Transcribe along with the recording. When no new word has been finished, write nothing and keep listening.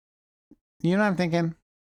You know what I'm thinking?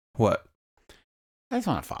 What? I just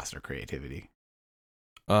want to foster creativity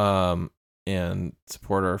And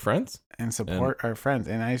support our friends and support our friends,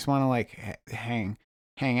 and I just want to like hang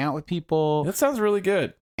out with people. That sounds really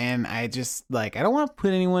good. And I just like, I don't want to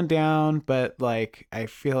put anyone down, but like, I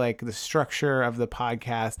feel like the structure of the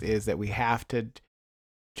podcast is that we have to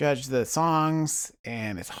judge the songs,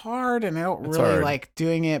 and it's hard, and I don't really like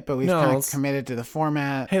doing it, but we've kind of committed to the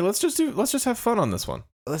format. Hey, let's just have fun on this one.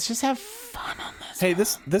 Let's just have fun on this. Hey,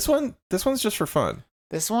 this one's just for fun.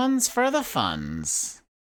 This one's for the funs.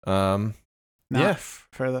 Yeah,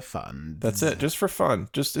 for the fun. That's it. Just for fun.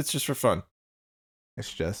 It's just for fun.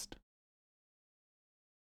 It's just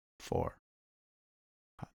for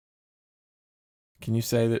fun. Can you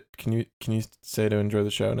say that? Can you say to enjoy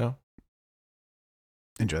the show now?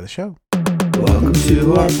 Enjoy the show. Welcome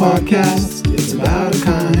to our podcast. It's about a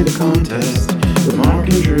kind of contest with Mark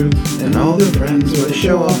and Drew and all their friends where they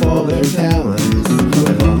show off all their talents.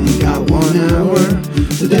 They've only got 1 hour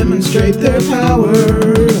to demonstrate their power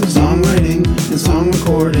of songwriting and song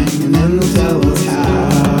recording, and then they'll tell us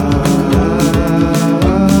how.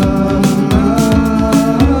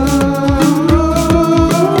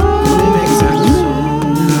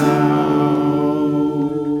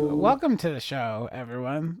 Welcome to the show,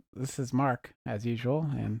 everyone. This is Mark, as usual,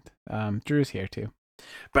 and Drew's here too. He's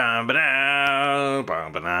doing a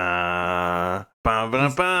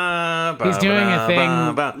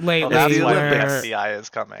thing lately. That's when where... FBI is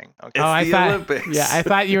coming. Okay. I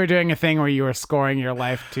thought you were doing a thing where you were scoring your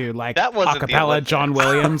life to like acapella John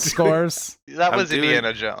Williams scores. That was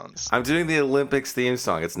Indiana Jones. I'm doing the Olympics theme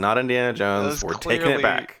song. It's not Indiana Jones. We're taking it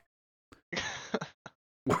back.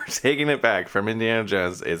 We're taking it back from Indiana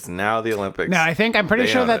Jones. It's now the Olympics. No, I'm pretty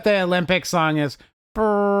sure that the Olympic song is.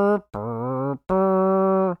 Okay.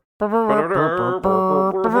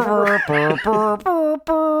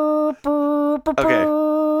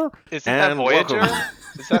 Isn't that Voyager?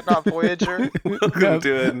 Is that not Voyager? Welcome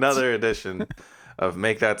to another edition of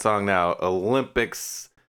Make That Song Now,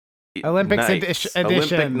 Olympics edition.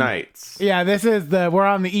 Olympic nights. Yeah, we're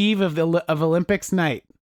on the eve of Olympics night.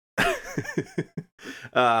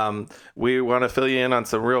 We want to fill you in on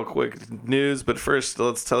some real quick news, but first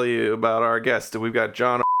let's tell you about our guest. We've got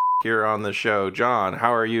John here on the show. John,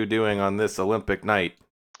 how are you doing on this Olympic night?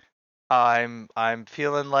 I'm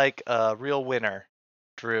feeling like a real winner,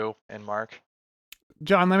 Drew and Mark.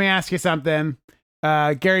 John, let me ask you something.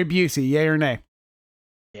 Gary Busey, yay or nay?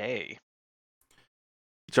 Yay.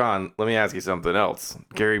 John, let me ask you something else.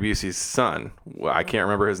 Gary Busey's son. I can't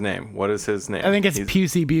remember his name. What is his name? I think it's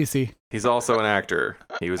Pusey Busey. He's also an actor.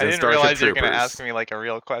 He was in Starship Troopers. I didn't realize you were going to ask me like a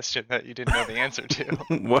real question that you didn't know the answer to.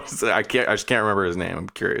 What is it? I just can't remember his name. I'm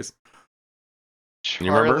curious.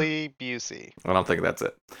 Charlie Busey. I don't think that's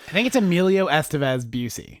it. I think it's Emilio Estevez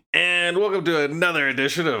Busey. And welcome to another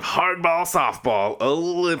edition of Hardball Softball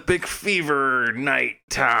Olympic Fever Night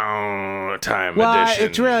Time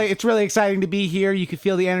edition. It's really exciting to be here. You can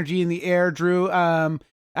feel the energy in the air, Drew. And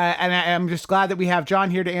I'm just glad that we have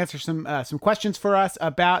John here to answer some questions for us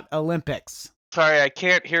about Olympics. Sorry, I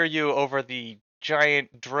can't hear you over the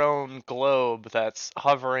giant drone globe that's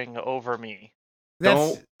hovering over me.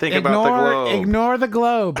 Don't think about the globe. Ignore the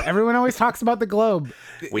globe. Everyone always talks about the globe.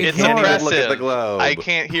 We can't even look at the globe. I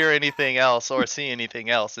can't hear anything else or see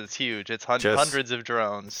anything else. It's huge. It's hundreds of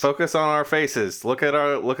drones. Focus on our faces. Look at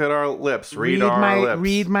our lips. Read our lips.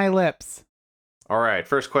 Read my lips. All right.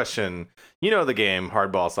 First question. You know the game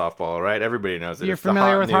Hardball Softball, right? Everybody knows it. You're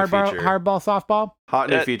familiar with hardball softball? Hot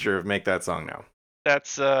new feature of Make That Song Now.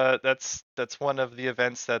 That's one of the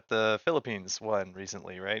events that the Philippines won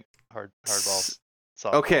recently, right? Hardball.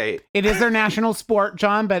 Okay. It is their national sport,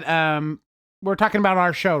 John, but we're talking about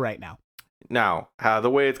our show right now. Now, the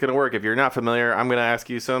way it's going to work, if you're not familiar, I'm going to ask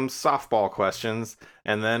you some softball questions,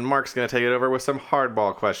 and then Mark's going to take it over with some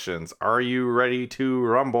hardball questions. Are you ready to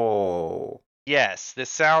rumble? Yes, this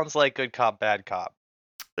sounds like Good Cop, Bad Cop.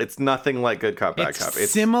 It's nothing like Good Cop, Bad Cop.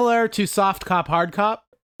 It's similar to Soft Cop, Hard Cop,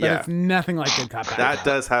 but it's nothing like Good Cop, Bad Cop. That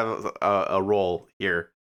does have a role here,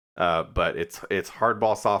 but it's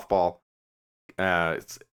hardball, softball.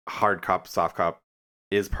 It's hard cop, soft cop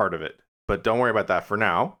is part of it, but don't worry about that for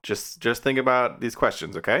now. Just think about these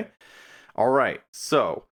questions, okay? All right.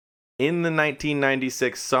 So, in the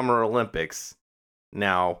 1996 Summer Olympics,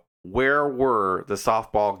 now where were the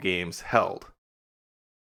softball games held?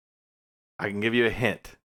 I can give you a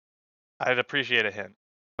hint. I'd appreciate a hint.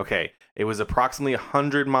 Okay, it was approximately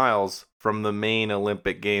 100 miles from the main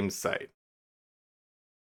Olympic Games site.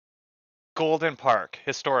 Golden Park,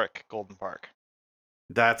 historic Golden Park.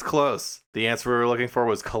 That's close. The answer we were looking for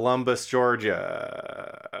was Columbus,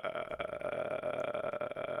 Georgia.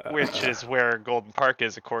 Which is where Golden Park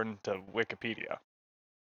is according to Wikipedia.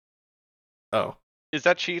 Oh. Is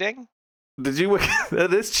that cheating? Did you?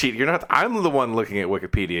 That is cheating. You're not. I'm the one looking at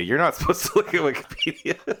Wikipedia. You're not supposed to look at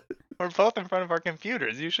Wikipedia. We're both in front of our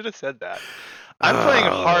computers. You should have said that. I'm playing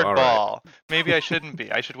all hardball. Maybe I shouldn't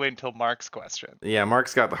be. I should wait until Mark's question. Yeah,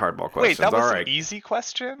 Mark's got the hardball Wait, questions. that was All an right, easy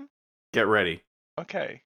question? get ready.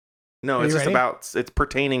 Okay. No, Are it's you just ready? about. It's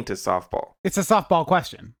pertaining to softball. It's a softball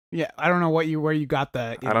question. Yeah, I don't know where you got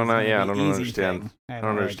the. I don't know. Yeah, I don't easy understand. thing. I don't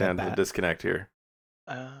really get understand the that. disconnect here.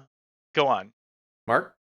 Go on.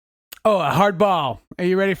 Mark, Oh, a hardball. Are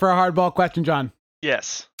you ready for a hardball question, John?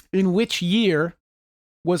 Yes. In which year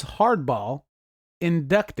was hardball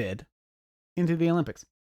inducted into the Olympics?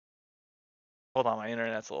 Hold on, my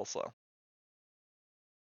internet's a little slow.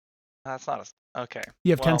 That's not a... Okay.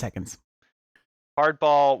 You have 10 Well, seconds.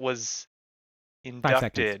 Hardball was 5 seconds.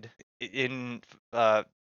 inducted in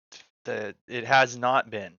it has not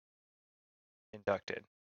been inducted.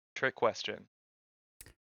 Trick question.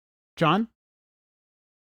 John?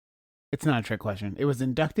 It's not a trick question. It was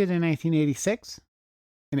inducted in 1986,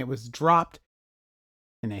 and it was dropped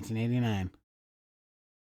in 1989.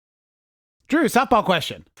 Drew, softball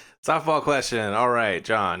question. softball question. All right,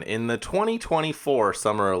 John. In the 2024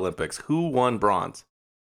 Summer Olympics, who won bronze?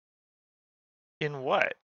 In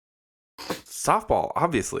what? Softball,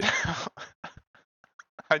 obviously.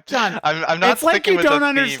 John, I'm not It's like sticking you with the don't theme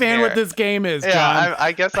understand what here. this game is, John. Yeah,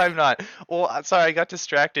 I guess I'm not. Well, sorry, I got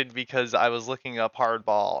distracted because I was looking up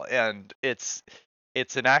hardball, and it's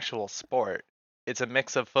an actual sport. It's a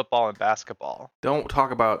mix of football and basketball. Don't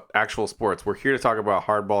talk about actual sports. We're here to talk about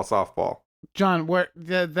hardball, softball. John, where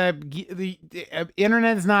the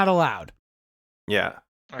internet is not allowed Yeah.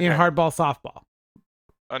 Okay, in hardball, softball.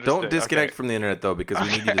 understood. Don't disconnect Okay. from the internet though, because we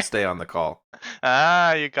need you to stay on the call.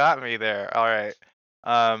 Ah, you got me there. All right.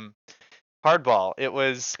 Hardball. It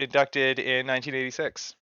was inducted in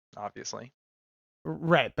 1986, obviously.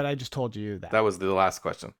 Right, but I just told you that. That was the last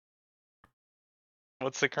question.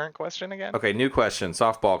 What's the current question again? Okay, new question,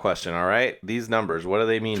 softball question. All right, these numbers, what do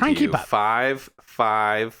they mean Try to and keep you? up. 5,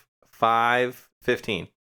 5, 5, 15.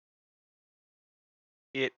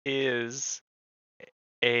 It is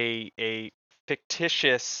a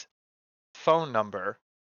fictitious phone number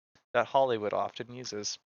that Hollywood often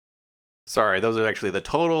uses. Sorry, those are actually the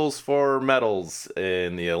totals for medals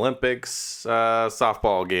in the Olympics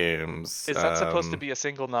softball games. Is that supposed to be a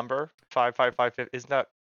single number? 555. Isn't that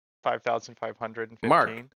 5,515?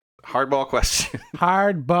 Mark. Hardball question.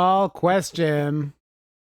 Hardball question.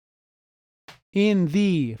 In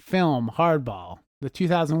the film Hardball, the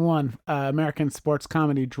 2001 American sports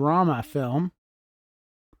comedy drama film,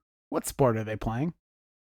 what sport are they playing?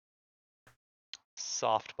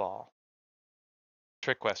 Softball.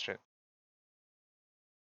 Trick question.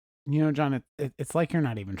 You know, John, it's like you're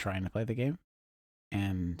not even trying to play the game.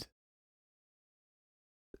 And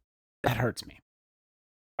that hurts me.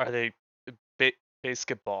 Are they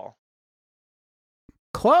basketball?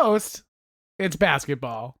 Close. It's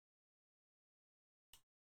basketball.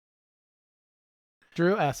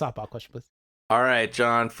 Drew, softball question, please. All right,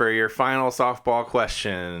 John, for your final softball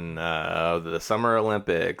question of the Summer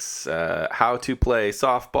Olympics, how to play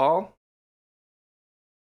softball?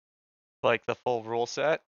 Like the full rule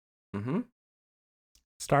set? Mm-hmm.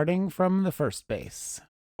 Starting from the first base.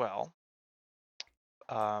 Well,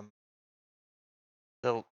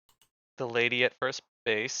 the lady at first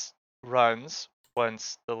base runs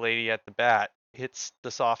once the lady at the bat hits the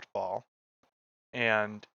softball,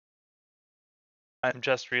 and I'm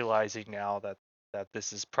just realizing now that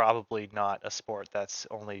this is probably not a sport that's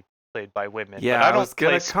only played by women. Yeah, but I don't was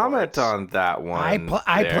going play to comment sports. on that one.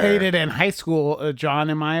 I there. played it in high school. John,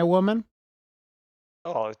 am I a woman?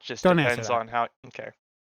 Oh, it just Don't answer depends that. on how. Okay.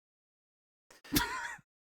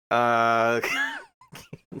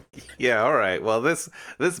 Yeah, all right. Well, this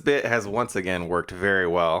bit has once again worked very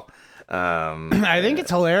well. I think it's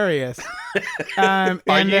hilarious. Are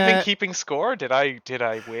and, you even keeping score? Did I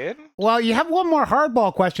win? well, you have one more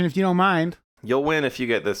hardball question if you don't mind. You'll win if you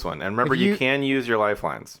get this one. And remember, If you you- can use your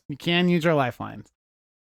lifelines. You can use your lifelines.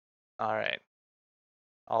 All right.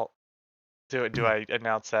 I'll do it. Do I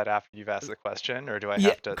announce that after you've asked the question, or do I Yeah,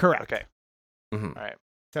 have to? correct. Okay. Mhm. All right.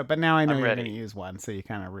 So, but now I know I'm you're ready. going to use one, so you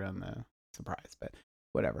kind of ruin the surprise. But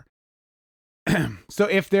whatever. So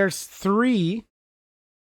if there's 3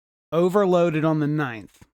 overloaded on the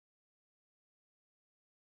 9th,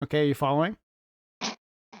 okay, you following?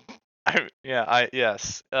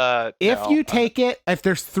 Yes. If no, you take it, if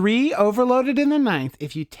there's 3 overloaded in the 9th,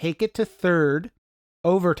 if you take it to 3rd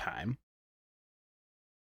overtime,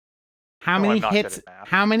 How Oh, many I'm not good hits? at math.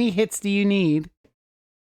 How many hits do you need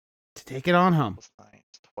to take it on home? Plus 9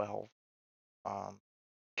 is 12.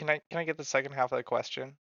 Can I get the second half of the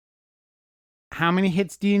question? How many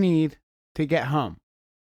hits do you need to get home?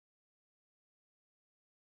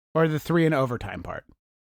 Or the 3 in overtime part?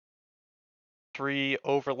 3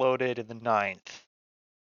 overloaded in the 9th,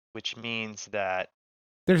 which means that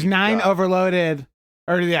There's You've 9 got- overloaded,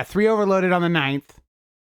 or yeah, 3 overloaded on the 9th.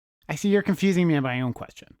 I see you're confusing me on my own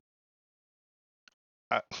question.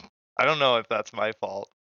 I don't know if that's my fault.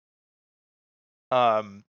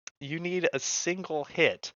 You need a single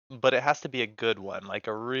hit, but it has to be a good one, like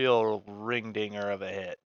a real ring dinger of a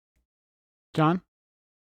hit. John?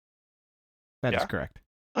 That is Yeah. correct.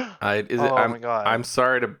 Oh I'm my god. I'm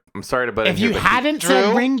sorry to butt in If here, you but hadn't said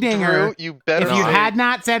Drew, ring dinger, Drew, you better if you say- had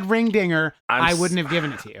not said ring dinger, I'm I s- wouldn't have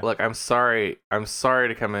given it to you. look, I'm sorry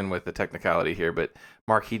to come in with the technicality here, but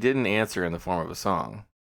Mark, he didn't answer in the form of a song.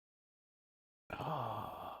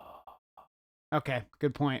 Okay,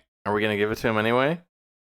 good point. Are we gonna give it to him anyway?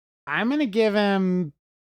 I'm gonna give him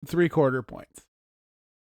 3/4 points.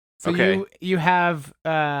 So Okay. you have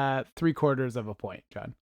 3/4 of a point,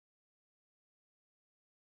 John.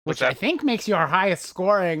 What's Which I that? think makes you our highest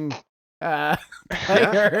scoring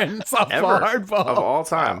player in softball Ever. hardball. Of all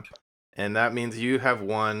time. And that means you have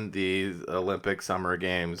won the Olympic Summer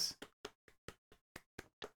Games.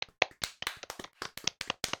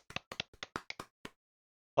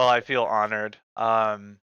 Well, I feel honored.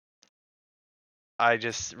 I'd like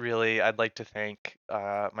to thank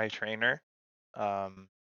my trainer.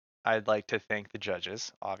 I'd like to thank the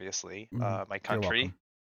judges, obviously, my You're country.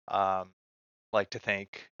 welcome. Like to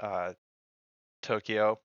thank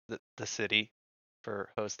Tokyo, the city, for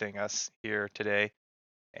hosting us here today,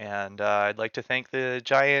 and I'd like to thank the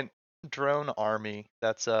giant drone army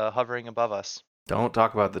that's hovering above us. Don't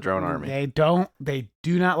talk about the drone army. They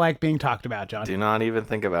do not like being talked about, John. Do not even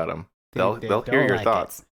think about them. They They'll hear don't your like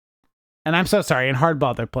thoughts. it. And I'm so sorry. In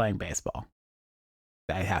hardball, they're playing baseball.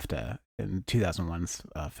 I have to. In 2001's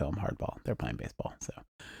film Hardball, they're playing baseball. So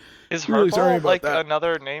Is Really sorry hardball about like that.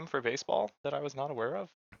 another name for baseball that I was not aware of?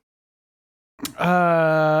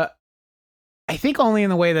 I think only in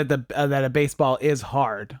the way that that a baseball is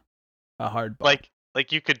hard, a hardball.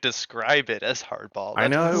 Like you could describe it as hardball. I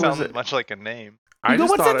That know doesn't it was sound a- much like a name. I No,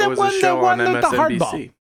 just what's thought that it was one a that show won on the hardball?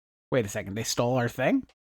 MSNBC. Wait a second, they stole our thing.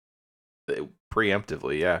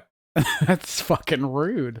 Preemptively, yeah. That's fucking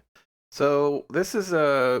rude. So this is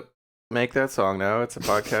a Make That Song Now. It's a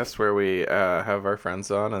podcast where we have our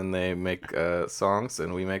friends on and they make songs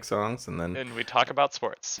and we make songs and then And we talk about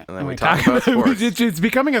sports. then we talk about sports. It's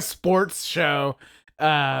becoming a sports show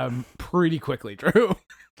pretty quickly, Drew.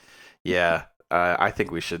 Yeah, I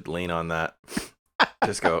think we should lean on that.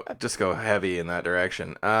 Just go heavy in that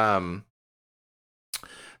direction.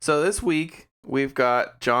 So this week we've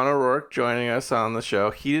got John O'Rourke joining us on the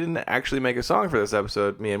show. He didn't actually make a song for this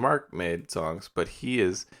episode. Me and Mark made songs, but he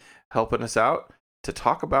is helping us out to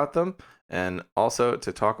talk about them and also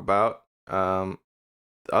to talk about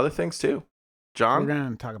other things too. John, We're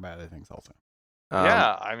gonna talk about other things also.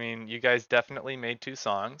 Yeah, I mean, you guys definitely made 2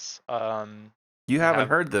 songs. you haven't have-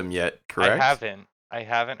 heard them yet, correct? I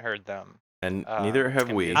haven't heard them. and neither have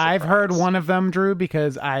can we. be a I've heard surprise. one of them, Drew,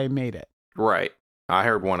 because I made it. Right. I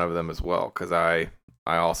heard one of them as well because I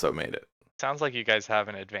also made it. Sounds like you guys have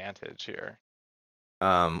an advantage here.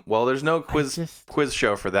 Well, there's no quiz just- quiz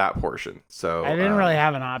show for that portion, so I didn't really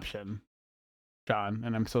have an option, John,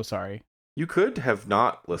 and I'm so sorry. You could have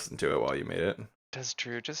not listened to it while you made it. Does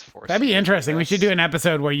Drew just force That'd you be to interesting. We this? should do an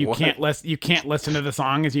episode where you What? can't listen to the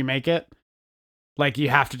song as you make it. Like you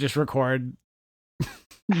have to just record.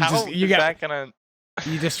 How is that gonna?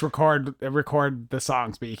 you just record the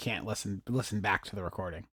songs, but you can't listen back to the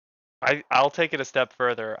recording. I'll take it a step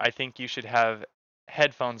further. I think you should have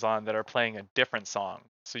headphones on that are playing a different song,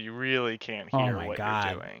 so you really can't Oh hear my what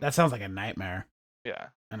god, you're doing. that sounds like a nightmare. Yeah,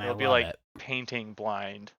 And I it'll love be like it. painting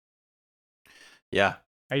blind. Yeah.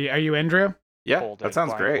 Are you in, Drew? Yeah, folded, that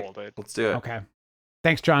sounds great. blindfolded. Let's do it. Okay.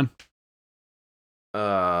 Thanks, John.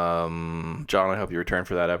 John, I hope you return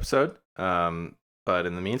for that episode. But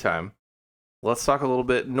in the meantime, let's talk a little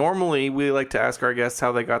bit. Normally, we like to ask our guests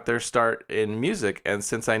how they got their start in music. And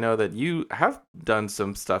since I know that you have done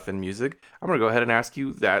some stuff in music, I'm going to go ahead and ask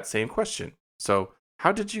you that same question. So,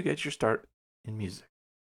 how did you get your start in music?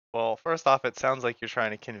 Well, first off, it sounds like you're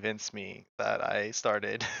trying to convince me that I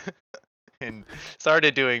started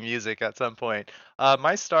doing music at some point.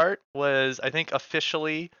 My start was, I think,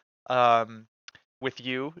 officially with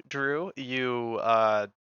you, Drew. You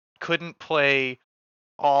couldn't play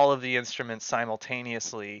all of the instruments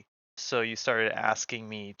simultaneously, so you started asking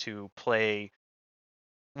me to play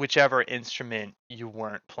whichever instrument you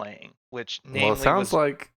weren't playing, which namely Well, it sounds was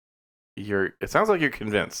like you're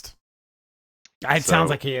convinced. It So- sounds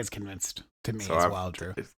like he is convinced to me so as I've- well,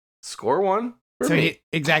 Drew. Score one. For So me.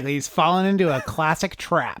 he's fallen into a classic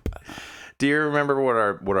trap. Do you remember what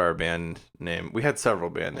our band name? We had several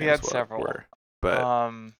band names. We had what several. were, but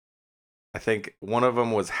I think one of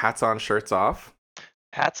them was Hats On, Shirts Off.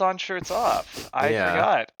 Hats On, Shirts Off. I Yeah.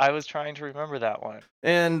 forgot. I was trying to remember that one.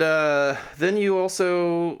 And then you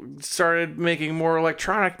also started making more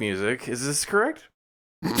electronic music. Is this correct?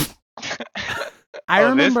 I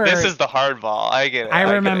remember. This is the hardball. I get it. I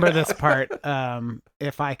get remember it. this part.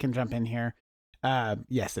 If I can jump in here,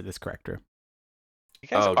 yes, it is correct, Drew. You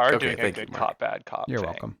guys Oh, are okay, doing a thank you, good Mark. cop, bad cop. You're thing.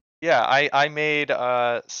 welcome. Yeah, I made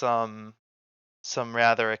some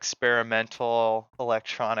rather experimental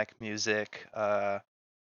electronic music on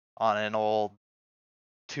an old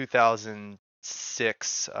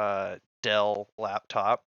 2006 Dell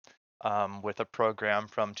laptop with a program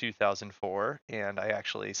from 2004, and I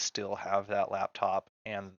actually still have that laptop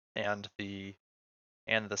and the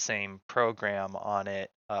same program on it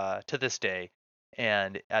to this day.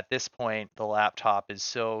 And at this point, the laptop is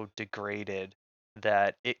so degraded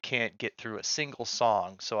that it can't get through a single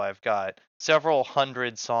song. So I've got several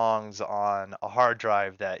hundred songs on a hard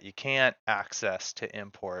drive that you can't access to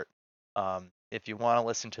import. If you want to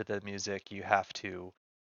listen to the music, you have to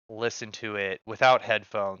listen to it without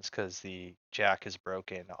headphones because the jack is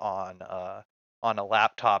broken on a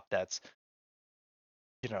laptop that's,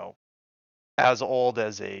 as old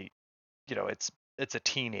as it's a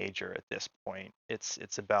teenager at this point.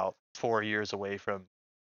 It's about 4 years away from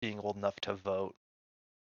being old enough to vote.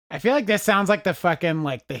 I feel like this sounds like the fucking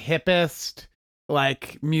like the hippest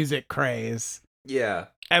like music craze. Yeah.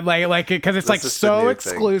 And like because it's like This is the so new thing.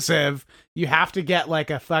 exclusive. You have to get like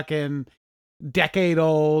a fucking decade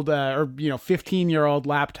old or 15-year-old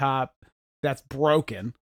laptop that's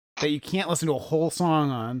broken that you can't listen to a whole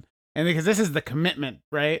song on. And because this is the commitment,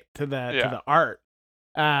 right, to the art.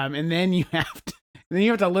 And then you have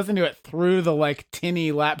to listen to it through the like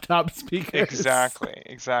tinny laptop speakers. Exactly.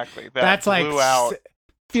 That That's like blew out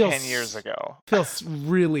feels 10 years ago. Feels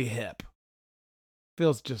really hip.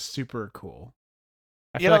 Feels just super cool.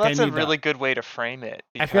 I You feel know, like that's I a need really to, good way to frame it.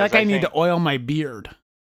 I feel like because I need think- to oil my beard.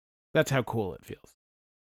 That's how cool it feels.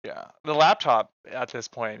 Yeah, the laptop at this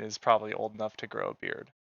point is probably old enough to grow a beard.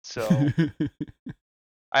 So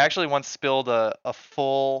I actually once spilled a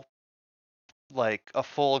full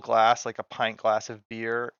glass, like a pint glass of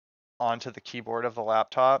beer onto the keyboard of the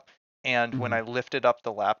laptop. And when I lifted up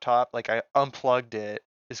the laptop, like I unplugged it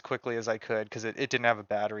as quickly as I could because it didn't have a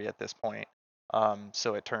battery at this point.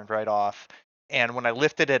 So it turned right off. And when I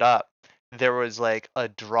lifted it up, there was like a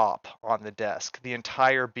drop on the desk. The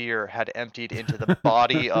entire beer had emptied into the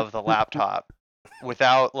body of the laptop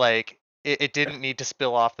without it didn't need to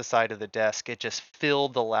spill off the side of the desk. It just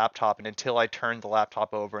filled the laptop, and until I turned the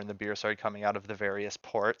laptop over and the beer started coming out of the various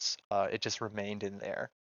ports, it just remained in there.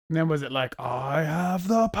 And then was it like, I have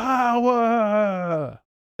the power?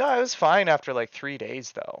 No, it was fine after like 3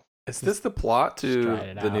 days though. Is this the plot to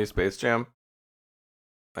tried it the new out. Space Jam?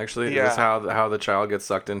 Actually, is Yeah. this how the child gets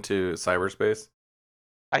sucked into cyberspace?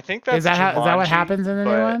 I think that's Is that what Jumanji, happens in the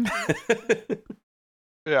new but- one?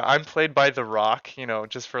 Yeah, I'm played by The Rock,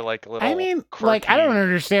 just for like a little. I mean, quirky... like, I don't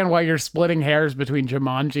understand why you're splitting hairs between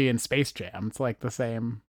Jumanji and Space Jam. It's like the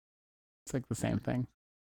same. It's like the same thing.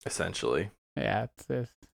 Essentially. Yeah, it's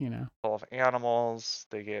Full of animals.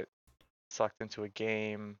 They get sucked into a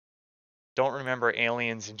game. Don't remember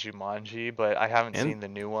aliens in Jumanji, but I haven't And seen the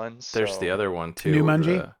new ones. There's so- the other one too.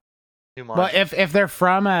 Jumanji? Jumanji. Well, if they're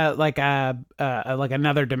from like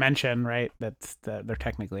another dimension, right? They're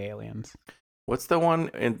technically aliens. What's the one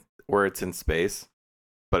in where it's in space,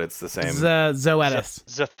 but it's the same? Zoetis,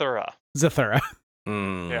 Zathura. Zathura.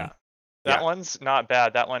 Mm, Yeah. That Yeah. one's not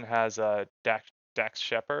bad. That one has Dax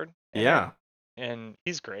Shepard. in it, Yeah. and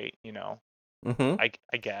he's great, Mm-hmm.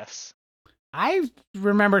 I guess. I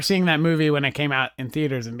remember seeing that movie when it came out in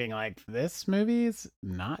theaters and being like, "This movie's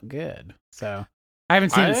not good." So I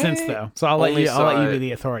haven't seen it since I though. So I'll let only you saw be it-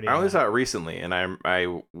 the authority. I on only that. saw it recently, and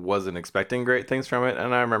I wasn't expecting great things from it,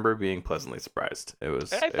 and I remember being pleasantly surprised. It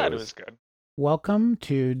was. I thought it was good. Welcome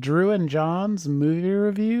to Drew and John's movie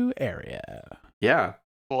review area. Yeah.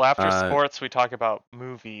 Well, after Uh, sports, we talk about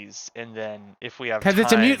movies, and then if we have Because this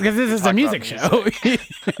time, is we a talk about music show.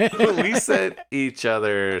 We sent each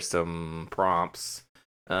other some prompts,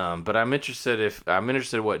 but I'm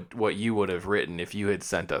interested what you would have written if you had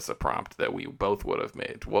sent us a prompt that we both would have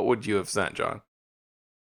made. What would you have sent, John?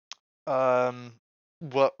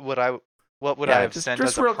 What would I? What would I have just sent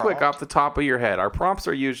just as a real quick prompt? off the top of your head? Our prompts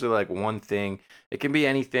are usually like one thing. It can be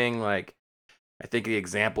anything. Like I think the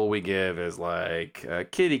example we give is like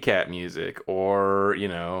kitty cat music, or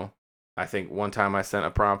I think one time I sent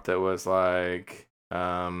a prompt that was like,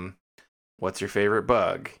 "What's your favorite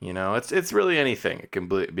bug?" It's really anything. It can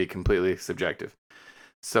be completely subjective.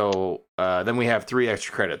 So then we have 3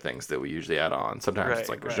 extra credit things that we usually add on. Sometimes it's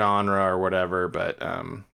like a genre or whatever, but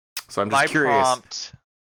so I'm just curious. My prompt,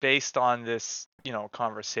 based on this,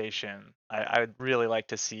 conversation, I would really like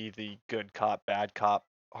to see the good cop, bad cop,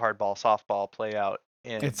 hardball, softball play out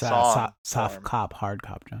in It's song soft form. cop, hard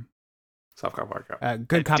cop, John. Soft cop, hard cop.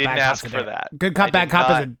 Good cop, didn't bad ask cop's for that. Good cop, I bad did cop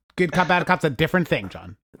not- is a good cop, bad cop's a different thing,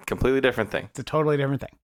 John. Completely different thing. It's a totally different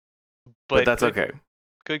thing. But that's good, okay.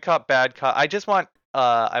 Good cop, bad cop. I just want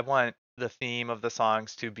I want the theme of the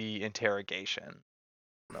songs to be interrogation,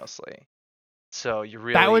 mostly. So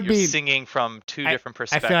you're singing from 2 different I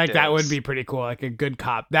perspectives. feel like that would be pretty cool. Like a good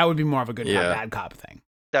cop. That would be more of a good Yeah. cop, bad cop thing.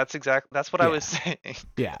 That's what I Yeah. was saying.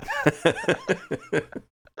 Yeah.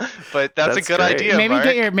 But that's a That's good great. idea. maybe Mark.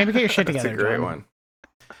 get your shit That's together. a great John. one.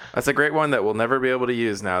 That's a great one that we'll never be able to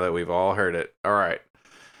use now that we've all heard it. All right.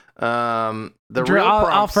 The Drew, real I'll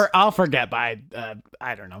prompts. I'll forget by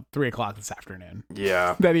I don't know 3:00 this afternoon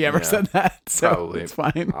Yeah. that he ever yeah. said that. So Probably. it's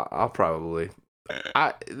fine. I'll probably.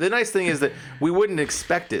 The nice thing is that we wouldn't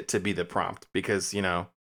expect it to be the prompt because we know.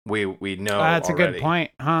 That's a already. good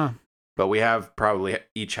point, huh? But we have probably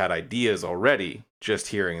each had ideas already just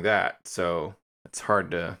hearing that, so it's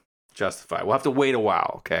hard to justify. We'll have to wait a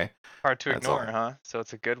while. Okay. Hard to That's ignore, all. huh? So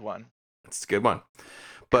it's a good one. It's a good one.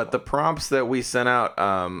 But the prompts that we sent out,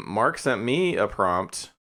 Mark sent me a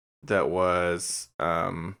prompt that was,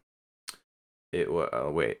 wait,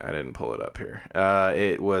 I didn't pull it up here.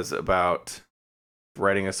 It was about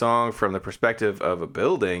writing a song from the perspective of a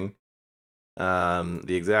building.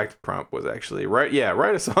 The exact prompt was actually write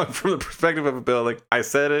a song from the perspective of a building. I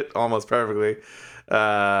said it almost perfectly.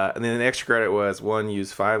 And then the extra credit was 1,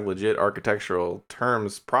 use 5 legit architectural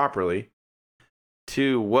terms properly.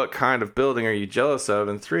 2, what kind of building are you jealous of?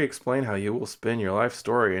 And 3, explain how you will spin your life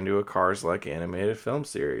story into a Cars-like animated film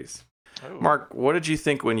series. Ooh. Mark, what did you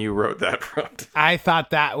think when you wrote that prompt? I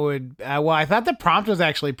thought that would. I thought the prompt was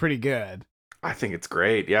actually pretty good. I think it's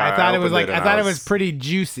great. Yeah, I thought it was opened like. I and thought it was pretty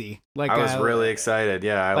juicy. Like I was really excited.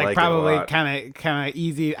 Yeah, I like probably it a lot. kind of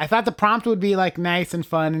easy. I thought the prompt would be like nice and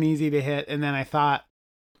fun and easy to hit, and then I thought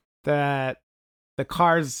that the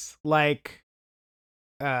Cars like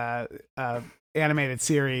animated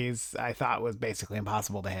series I thought was basically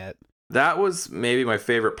impossible to hit. That was maybe my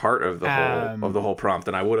favorite part of the whole prompt,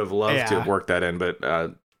 and I would have loved to have worked that in,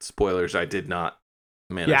 but spoilers, I did not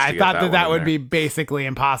manage. Yeah, to I get thought that one would in be basically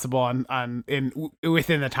impossible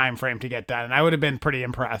within the time frame to get done, and I would have been pretty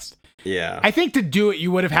impressed. there. Yeah, I think to do it,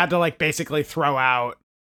 you would have had to like basically throw out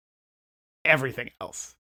everything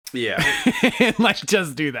else yeah. and like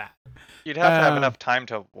just do that. You'd have to have Um, enough time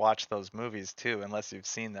to watch those movies too, unless you've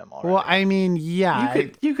seen them already. Well, I mean, yeah,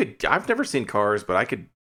 You could. I've never seen Cars, but I could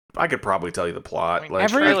probably tell you the plot. I mean, Like,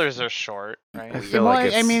 every- trailers are short, right? I feel well,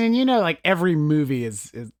 like I it's, mean, and like every movie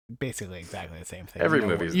is basically exactly the same thing. Every You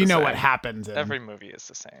know movie what- is you the know same. what happens in, Every movie is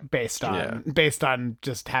the same. based on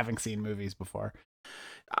just having seen movies before.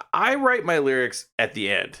 I write my lyrics at the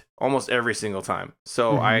end almost every single time.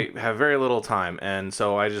 So Mm-hmm. I have very little time. And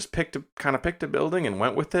so I just picked a building and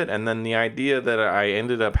went with it. And then the idea that I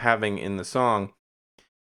ended up having in the song,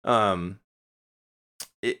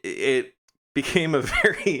 it became a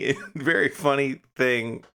very, very funny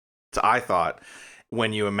thing, I thought,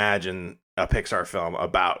 when you imagine a Pixar film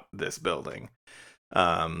about this building.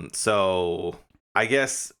 So I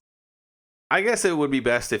guess it would be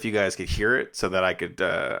best if you guys could hear it so that I could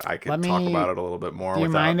talk about it a little bit more. Do you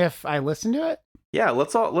mind if I listen to it? Yeah,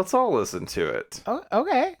 let's all listen to it. Oh,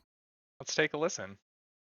 okay. Let's take a listen.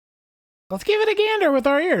 Let's give it a gander with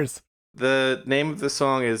our ears. The name of the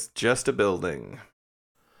song is Just a Building.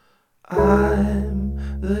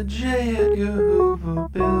 I'm the J. Edgar Hoover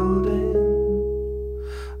building,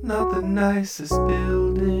 not the nicest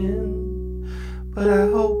building, but I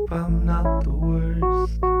hope I'm not the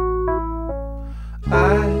worst.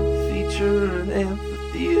 I feature an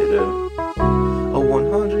amphitheater, a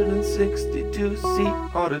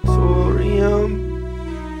 162-seat auditorium,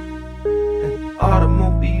 an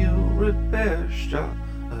automobile repair shop,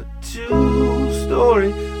 a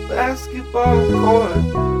 2-story basketball court,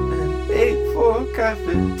 an 8-floor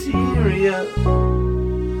cafeteria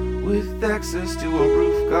with access to a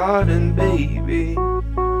roof garden, baby.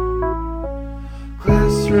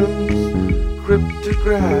 Classrooms,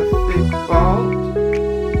 cryptographic vault,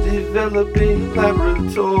 developing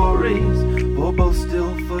laboratories for both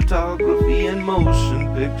still photography and motion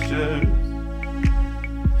pictures.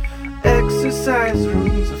 Exercise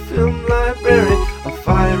rooms, a film library, a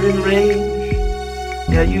firing range.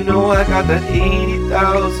 Yeah, you know I got that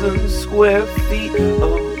 80,000 square feet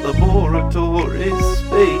of laboratory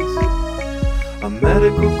space. A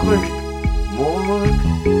medical clinic, morgue,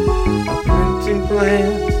 a printing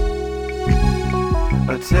plant,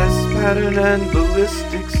 a test pattern and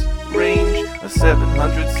ballistics range, a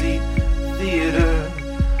 700-seat theater.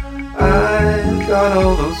 I got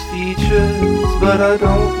all those features, but I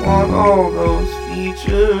don't want all those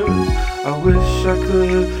features. I wish I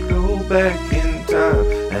could go back in time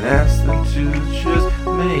and ask them to just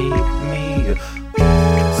make me a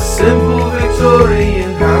simple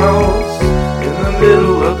Victorian house in the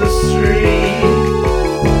middle of the street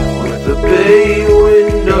with a bay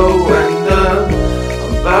window and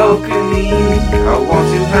a balcony. I want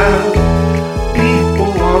to have people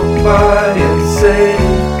walk by and say,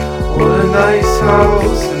 what a nice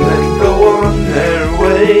house, and then go on their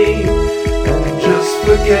way and just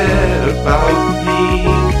forget about me.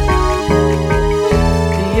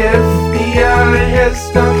 The FBI has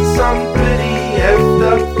done some pretty effed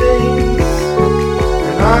up things,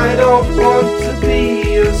 and I don't want to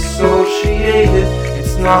be associated.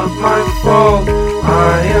 It's not my fault,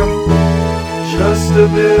 I am just a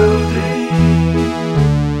building,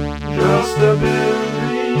 just a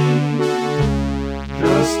building,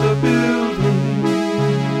 just a building,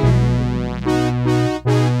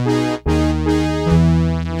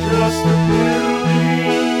 just a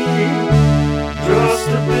building, just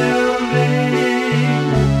a building,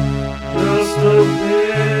 just a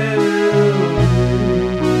building.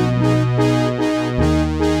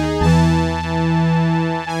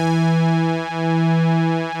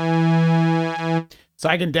 So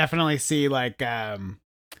I can definitely see like the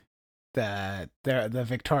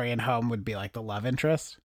Victorian home would be like the love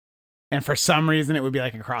interest, and for some reason it would be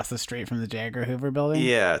like across the street from the J. Edgar Hoover building.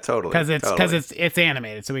 Yeah, totally. Because it's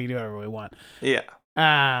animated, so we can do whatever we want. Yeah.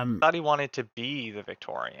 Thought he wanted to be the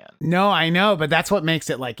Victorian. No, I know, but that's what makes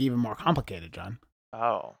it like even more complicated, John.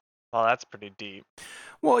 Oh, well, that's pretty deep.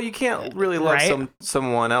 Well, you can't really love Right?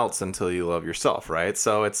 someone else until you love yourself, right?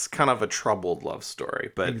 So it's kind of a troubled love story.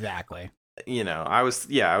 But Exactly. you know, I was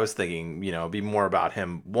thinking, you know, it'd be more about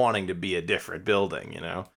him wanting to be a different building, you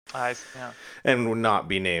know, Yeah. and would not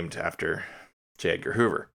be named after J. Edgar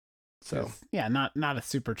Hoover. So Yeah, not a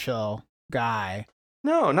super chill guy.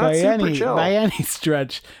 no, not super chill. By any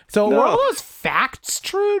stretch. So No. were all those facts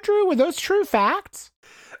true, Drew? Were those true facts?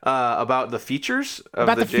 About the features of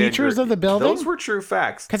About the J. Edgar- features of the building? Those were true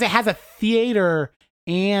facts. Because it has a theater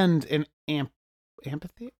and an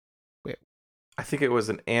amphitheater. I think it was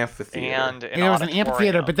an amphitheater. And And there was an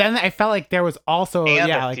amphitheater, auditorium. but then I felt like there was also And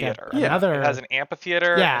a like theater. another. It has an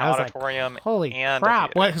amphitheater, Yeah, I an was like, auditorium, Holy and a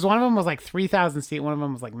crap! theater. Because one of them was like 3,000 seat, one of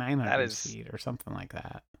them was like 900 That is- seat or something like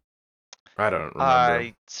that. I don't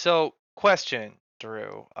remember. So, question,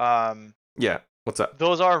 Drew. Yeah. What's up?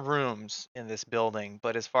 Those are rooms in this building,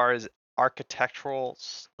 but as far as architectural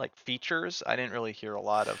like features, I didn't really hear a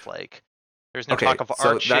lot of like. There's no Okay, talk of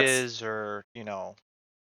so that's- arches or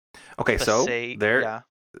Okay, so facade. there.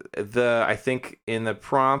 Yeah. I think in the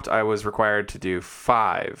prompt I was required to do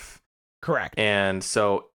 5, Correct. and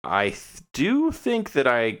so I do think that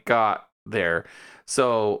I got there.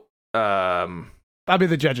 So I'll be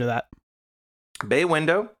the judge of that. bay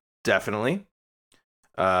window, definitely.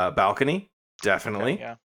 Balcony, definitely. Okay,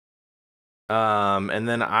 yeah. And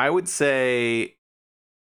then I would say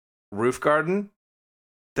roof garden,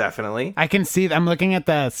 definitely. I can see. I'm looking at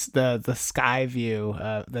the sky view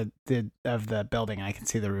of the building. I can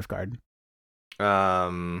see the roof garden.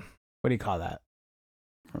 What do you call that?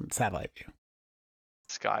 From satellite view.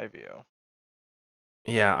 Sky view.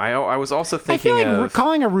 Yeah, I was also I thinking feel like of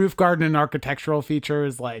calling a roof garden an architectural feature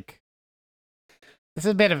is like. It's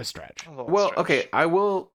a bit of a stretch. A little Well, stretch. okay,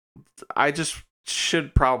 I just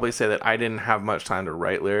should probably say that I didn't have much time to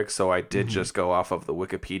write lyrics, so I did Mhm. just go off of the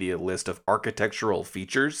Wikipedia list of architectural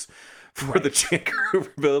features for the J. Edgar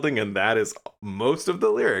Hoover building, and that is most of the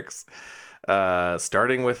lyrics.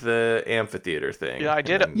 Starting with the amphitheater thing. Yeah, I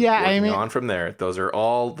did- and Yeah, I working mean- on from there. Those are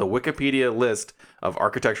all the Wikipedia list of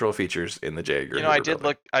architectural features in the J. Edgar Hoover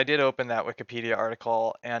building. I did open that Wikipedia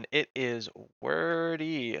article, and it is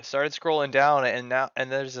wordy. I started scrolling down,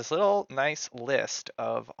 and there's this little nice list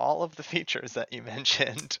of all of the features that you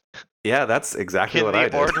mentioned Yeah, that's exactly in what I the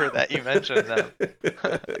did. order that you mentioned them.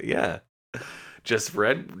 Yeah. Just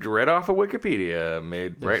read off of Wikipedia,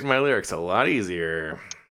 made writing my lyrics a lot easier.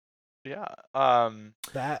 Yeah.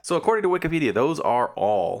 That So according to Wikipedia, those are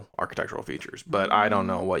all architectural features, but I don't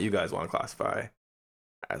know what you guys want to classify.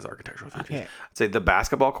 as architectural features. Okay. I'd say the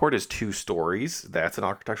basketball court is 2 stories. That's an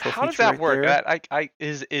architectural How feature. does that right work? there.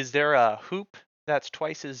 Is there a hoop that's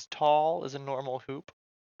twice as tall as a normal hoop?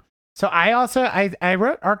 So I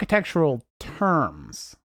wrote architectural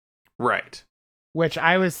terms, Right. which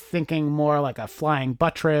I was thinking more like a flying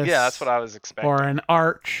buttress. Yeah, that's what I was expecting. Or an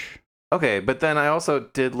arch. Okay, but then I also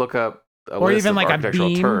did look up a Or list even of like a architectural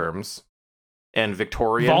beam. terms. And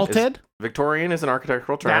Victorian Vaulted? Victorian is an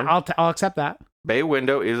architectural term. Yeah, I'll accept that. Bay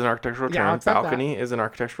window is an architectural Yeah, I'll term. accept that. Balcony is an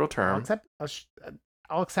architectural term.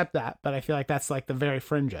 I'll accept that, but I feel like that's like the very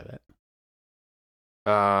fringe of it.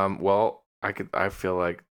 Well, I feel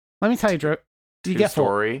like Let me tell you, Drew. You get full.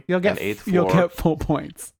 two-story You'll get and 8th You'll floor get full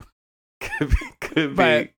points. could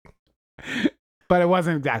But be. but it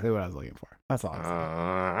wasn't exactly what I was looking for. That's all. I'm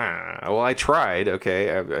saying. Well, I tried. Okay,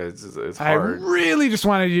 it's I hard. really just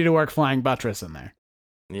wanted you to work flying buttress in there.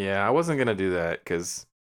 Yeah, I wasn't gonna do that because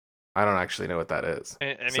I don't actually know what that is.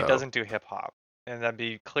 And So- he doesn't do hip hop, and that'd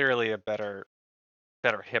be clearly a better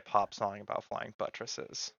hip hop song about flying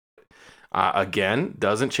buttresses. Again,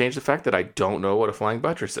 doesn't change the fact that I don't know what a flying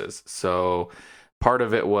buttress is. So part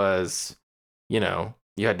of it was, you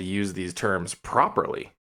had to use these terms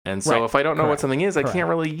properly. And so Right, if I don't know what correct, something is, I correct. can't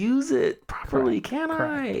really use it properly, can correct.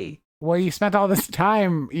 I? Well, you spent all this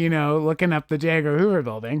time, looking up the J. Edgar Hoover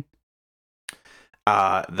building.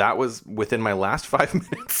 That was within my last 5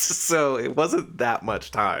 minutes, so it wasn't that much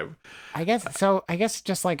time. I guess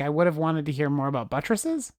just like I would have wanted to hear more about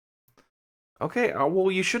buttresses. Okay,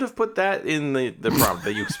 well, you should have put that in the prompt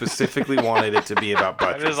that you specifically wanted it to be about It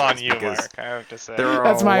buttresses. is on you, because Mark. I have to say. There are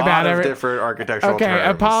That's a my lot bad, of different architectural Okay,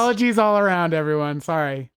 terms. apologies all around, everyone.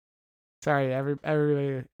 Sorry,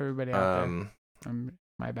 everybody out there.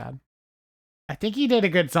 My bad. I think you did a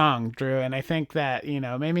good song, Drew, and I think that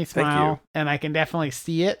made me Thank smile, you. and I can definitely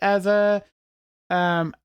see it as a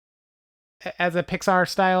Pixar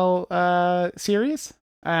style series.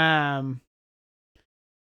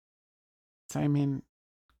 So I mean,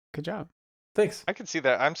 good job. Thanks. I can see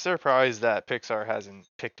that. I'm surprised that Pixar hasn't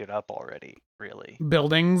picked it up already. Really,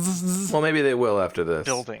 Buildings. Well, maybe they will after this.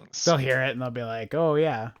 buildings. They'll hear it and they'll be like, "Oh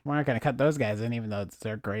yeah, we're not gonna cut those guys in, even though it's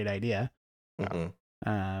their great idea." Mhm.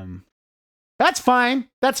 That's fine.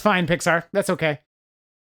 That's fine, Pixar. That's okay.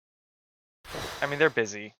 I mean, they're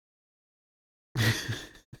busy.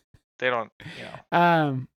 They don't,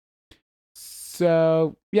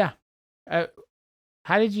 So yeah,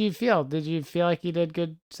 how did you feel? Did you feel like you did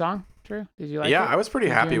good song, Drew? Did you like it? Yeah, I was pretty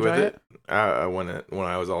Did you happy with enjoy it. When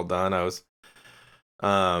I was all done, I was,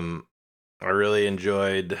 I really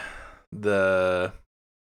enjoyed the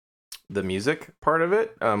music part of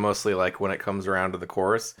it. Mostly like when it comes around to the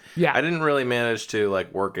chorus. Yeah, I didn't really manage to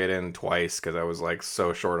like work it in twice because I was like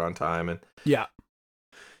so short on time, and yeah.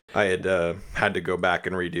 I had to go back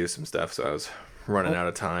and redo some stuff, so I was running out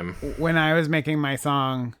of time. When I was making my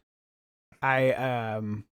song, I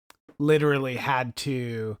literally had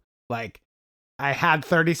to I had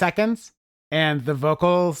 30 seconds, and the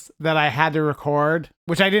vocals that I had to record,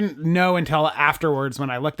 which I didn't know until afterwards when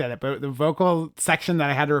I looked at it, but the vocal section that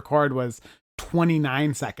I had to record was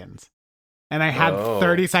 29 seconds. And I had Oh.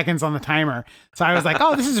 30 seconds on the timer. So I was like,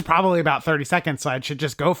 oh, this is probably about 30 seconds, so I should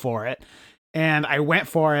just go for it. And I went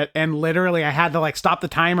for it, and literally I had to stop the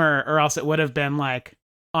timer, or else it would have been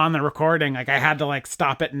on the recording. I had to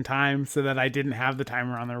stop it in time so that I didn't have the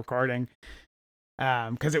timer on the recording.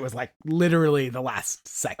 Because it was literally the last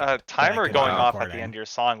second. a timer could going have off at recording. the end of your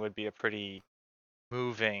song would be a pretty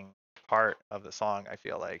moving part of the song. I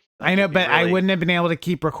feel like. I know, It'd be but I really wouldn't have been able to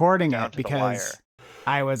keep recording down it to the because wire.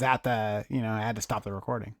 I was at the, I had to stop the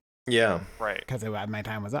recording Yeah, Right. because my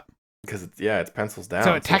time was up. because it's pencils down.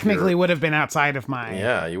 So it if technically you're- would have been outside of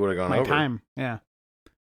my you would have gone my over. time. Yeah.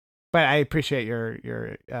 But I appreciate your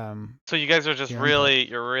So you guys are just Your input.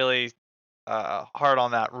 you're really hard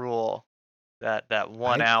on that rule, that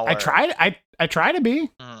 1 hour. I try to be.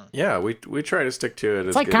 Mm. Yeah, we try to stick to it.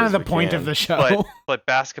 It's kind of the point of the show. But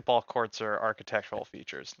basketball courts are architectural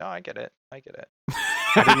features. No, I get it. I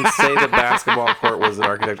didn't say the basketball court was an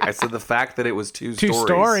architecture. I said the fact that it was two Two stories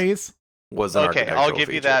stories. was an Okay, architectural I'll give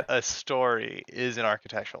you feature. that. A story is an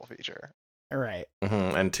architectural feature. Right.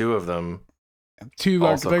 Mhm, and two of them Two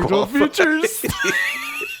also architectural qualify. features.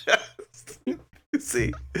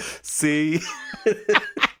 See.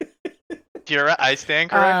 I stand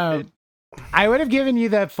corrected. I would have given you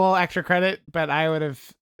the full extra credit, but I would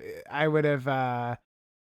have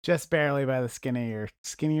just barely by the skin of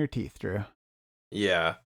your teeth, Drew.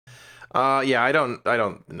 Yeah. Yeah, I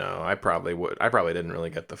don't know. I probably would. I probably didn't really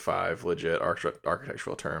get the 5 legit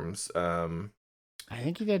architectural terms. I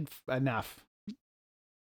think you did enough.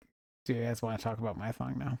 Do you guys want to talk about my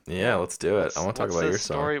song now? Yeah, let's do it. I want to talk What's about the your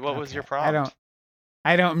story. song. What was your Okay, prompt?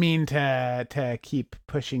 I don't mean to keep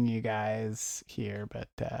pushing you guys here,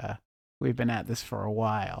 but we've been at this for a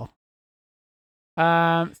while.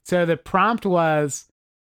 So the prompt was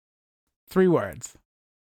 3 words: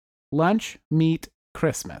 lunch, meat,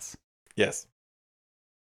 Christmas. Yes.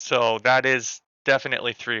 So that is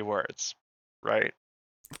definitely 3 words, right?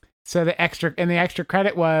 So the extra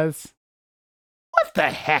credit was, what the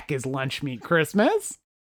heck is lunch, meat, Christmas?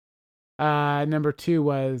 Number 2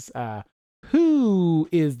 was, who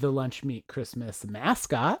is the lunch, meat, Christmas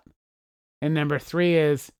mascot? And number 3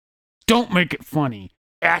 is, don't make it funny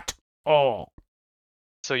at all.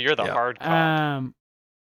 So you're the Yeah. hard cop.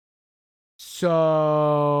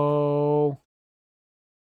 So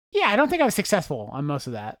yeah, I don't think I was successful on most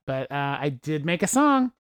of that, but I did make a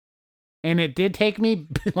song, and it did take me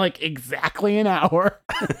like exactly an hour.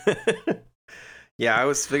 Yeah, I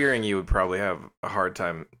was figuring you would probably have a hard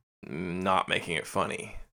time not making it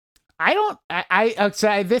funny. We'll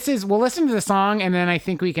listen to the song, and then I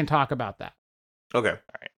think we can talk about that. Okay.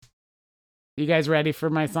 You guys ready for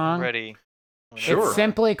my song? Ready. Sure. It's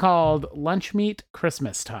simply called Lunch Meat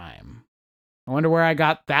Christmas Time. I wonder where I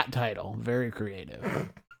got that title. Very creative.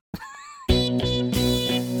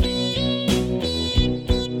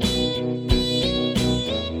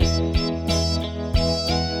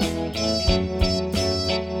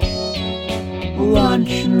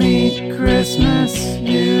 Lunch meat Christmas,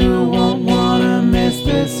 you won't wanna miss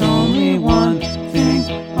this. Only one thing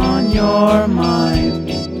on your mind.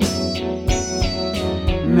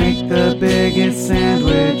 Make the biggest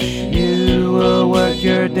sandwich, you will work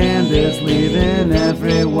your damnedest, leaving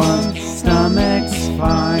everyone's stomachs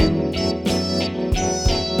fine.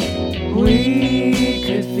 We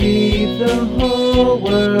could feed the whole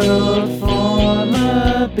world, form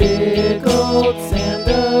a big old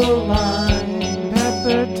Sandoline.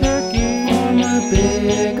 Pepper turkey, form a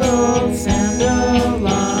big old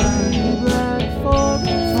Sandoline. Black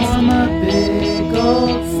forest, form a big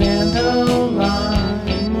old Sandoline.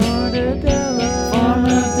 Mortadella, form a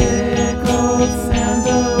big old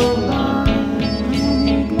Sandoline.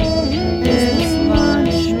 It's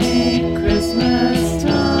lunch meat Christmas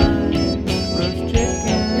time. Roast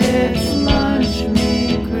chicken, it's lunch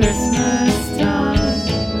meat Christmas time.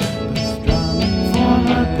 Pastrami, form a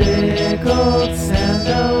big old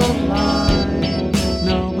Sandoline.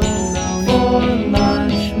 No baloney for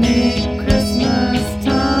lunch meat Christmas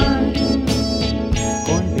time.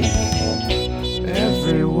 Corned beef,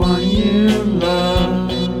 everyone you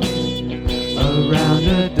love, around a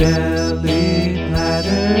deli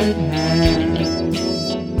plattered ham.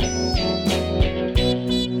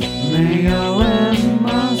 Mayo and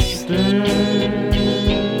mustard,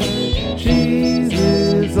 cheese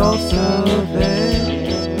is also there.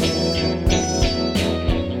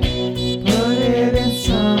 Put it in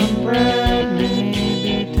some bread,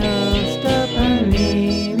 maybe toast a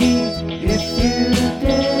panini if you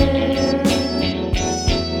dare.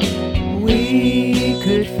 We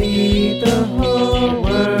could feed the whole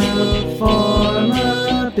world, form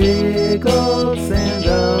a big old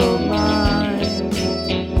Sandoline.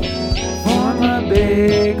 Form a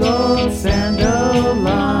big old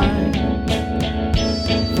Sandoline.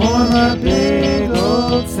 Form a big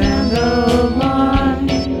old Sandoline.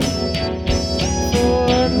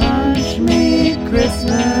 For lunch meat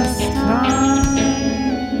Christmas time.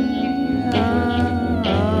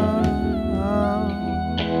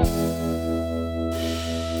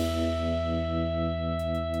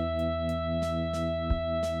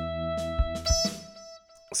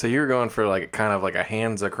 So you're going for like kind of like a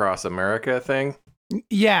Hands Across America thing?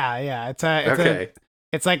 Yeah. Okay.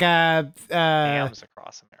 It's like a Hams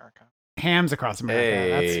across America. hams across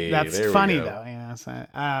America. Hey, that's there we funny go. though. Yeah. So,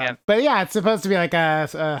 Yeah. But yeah, it's supposed to be like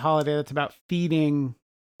a holiday that's about feeding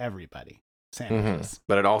everybody sandwiches.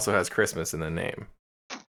 But it also has Christmas in the name.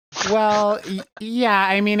 Well, yeah.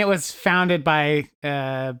 I mean, it was founded by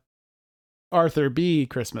Arthur B.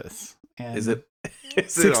 Christmas. And Is it?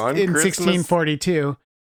 Is it on in Christmas? 1642?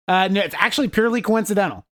 No, it's actually purely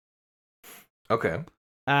coincidental. Okay.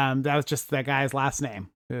 That was just that guy's last name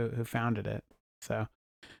who founded it. So,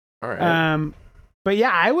 All right. but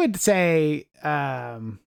yeah, I would say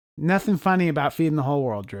nothing funny about feeding the whole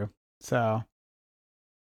world, Drew. So,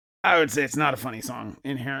 I would say it's not a funny song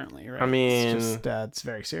inherently, right? I mean- it's just it's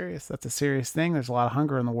very serious. That's a serious thing. There's a lot of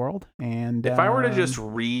hunger in the world, and If I were to just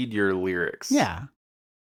read your lyrics, yeah,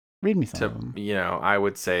 read me some of to them. I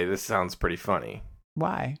would say this sounds pretty funny.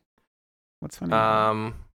 Why? What's funny? about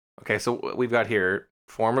it? Okay, so we've got here: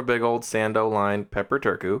 form a big old Sandoline pepper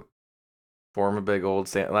turku. Form a big old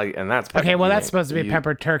sand, like, and that's Okay, well, that's you- supposed to be you-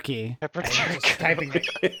 pepper turkey. Pepper I was just turkey. typing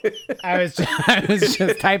it. I was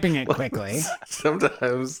just typing it quickly.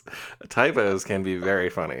 Sometimes typos can be very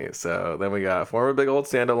funny. So then we got form a big old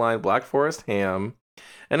standalone Black Forest ham.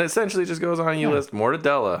 And it essentially just goes on. You Yeah. list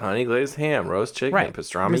mortadella, honey glazed ham, roast chicken, Right.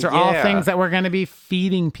 pastrami. These are all yeah. things that we're going to be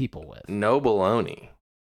feeding people with. No bologna.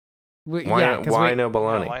 We- Why, yeah, why no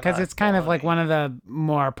bologna? why Because not it's kind of like bologna? one of the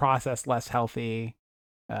more processed, less healthy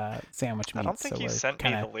sandwich meats. I don't think so you we're sent me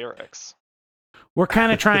kinda, the lyrics. We're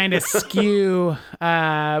kind of trying to skew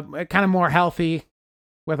kind of more healthy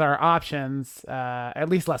with our options, at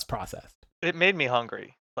least less processed. It made me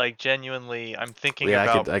hungry. Like genuinely, I'm thinking Yeah,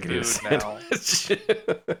 about I could eat a food now.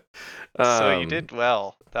 sandwich. So you Um, did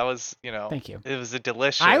well. That was, Thank you. it was a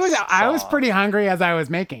delicious. I was song. pretty hungry as I was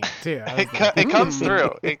making it too. I was It comes "Mm,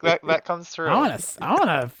 through. That comes through. I want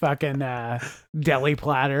a fucking deli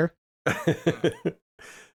platter.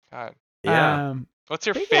 God. yeah. What's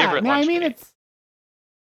your But yeah, favorite no, lunch I mean, meat? it's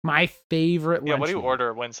my favorite. Yeah, lunch what do you meat.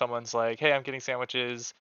 order when someone's like, "Hey, I'm getting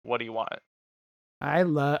sandwiches. What do you want?" I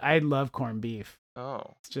love corned beef. Oh,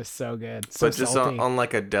 It's just so good. So But just salty. on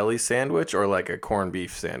like a deli sandwich or like a corned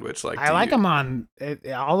beef sandwich. Like, I do like you- them on.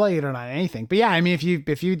 I'll eat it on anything. But yeah, I mean, if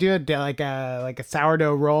you do like a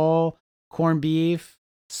sourdough roll, corned beef,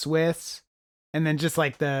 Swiss, and then just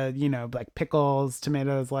like the like pickles,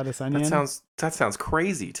 tomatoes, lettuce, onion. That sounds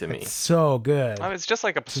crazy to me. It's so good. I mean, it's just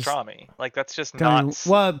like a Just pastrami. Like that's just Tell not. me-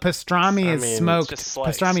 well, pastrami I is mean, it's smoked. just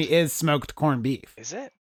sliced. Pastrami is smoked corned beef. Is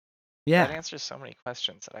it? That Yeah, answers so many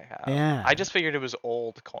questions that I have. Yeah. I just figured it was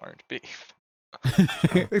old corned beef.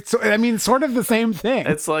 it's. I mean, sort of the same thing.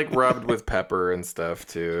 It's like rubbed with pepper and stuff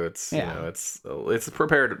too. It's Yeah. it's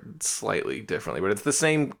prepared slightly differently, but it's the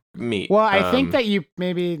same meat. Well, I think Um, that you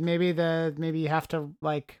maybe you have to,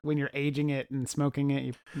 like, when you're aging it and smoking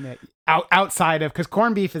it, outside of, because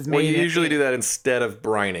corned beef is made. well, you usually do that instead of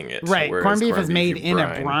brining it. Right, whereas corned beef is made you in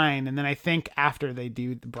a brine, and then I think after they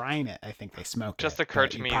do the brine it, I think they smoke it. Just occurred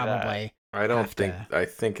but to you me that- probably. I don't have think. to- I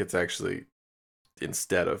think it's actually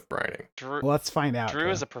instead of brining. Drew, Well, let's find out. Drew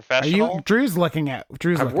Drew. is a Are professional. you? Drew's looking at.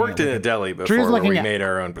 I've worked in a deli before where looking we at- made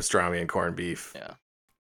our own pastrami and corned beef. Yeah.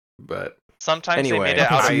 But Sometimes Anyway, they made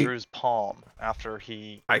it out okay, of so Drew's palm after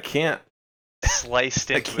he I can't.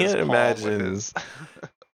 sliced I into his can't palm imagine- with his.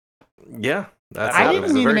 Yeah, that's I it didn't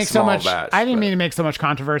was a mean to very make so small much. batch, I didn't but mean to make so much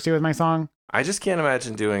controversy with my song. I just can't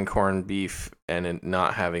imagine doing corned beef and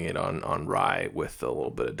not having it on rye with a little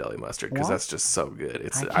bit of deli mustard because What? that's just so good.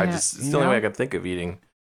 It's I can't, it's you the only way I know? can think of eating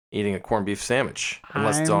a corned beef sandwich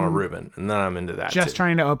unless it's on a I'm Reuben, and then I'm into that. Just too.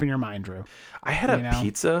 trying to open your mind, Drew. I had a you know?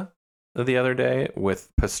 pizza the other day with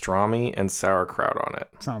pastrami and sauerkraut on it.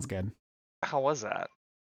 Sounds good. How was that?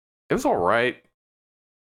 It was all right.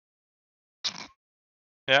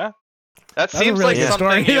 Yeah. That That's a seems really like good something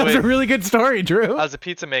story. you That's a would, really good story, Drew. as a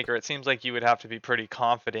pizza maker, it seems like you would have to be pretty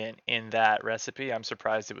confident in that recipe. I'm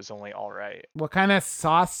surprised it was only all right. What kind of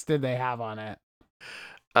sauce did they have on it?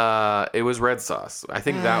 It was red sauce. I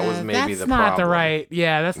think that was maybe that's the not problem. the right.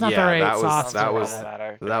 Yeah, that's not the Yeah, right that was- sauce. that for was-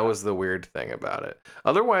 that. That was the weird thing about it.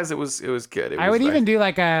 Otherwise, it was good. I would even do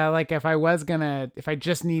like if I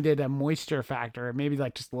just needed a moisture factor, maybe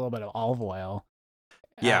like just a little bit of olive oil.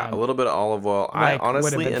 Yeah, a little bit of olive oil. I like, would've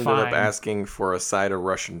honestly been ended up fine. asking for a side of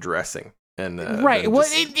Russian dressing, and Right. then Well,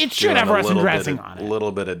 just it should doing have a Russian little bit dressing of- on A it.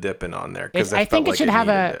 little bit of dipping on there because I think it should have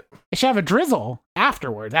it. It should have a drizzle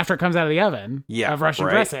afterwards, after it comes out of the oven. Yeah, of Russian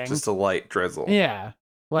right? dressing. Just a light drizzle. Yeah.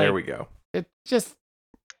 Like, there we go. It just.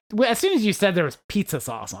 Well, as soon as you said there was pizza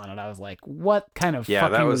sauce on it, I was like, "What kind of Yeah,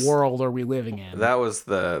 that fucking was- world are we living in?" That was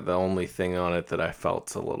the only thing on it that I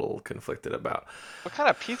felt a little conflicted about. What kind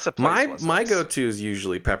of pizza place was My this? go-to is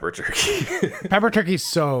usually pepper turkey. Pepper turkey's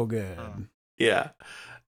so good. Mm. Yeah.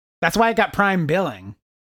 That's why it got prime billing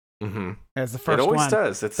Mm-hmm. as the first It always one.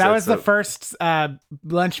 does. That was the first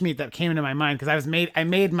lunch meat that came into my mind because I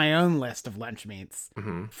made my own list of lunch meats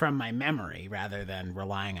Mm-hmm. from my memory rather than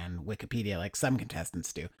relying on Wikipedia like some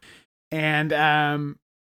contestants do. And that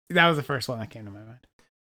was the first one that came to my mind.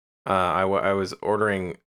 I was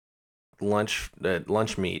ordering lunch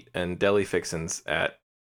meat and deli fixins at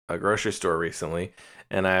a grocery store recently,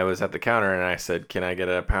 and I was at the counter and I said, "Can I get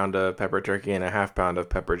a pound of pepper turkey and a half pound of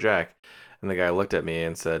pepper jack?" And the guy looked at me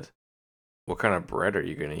and said, "What kind of bread are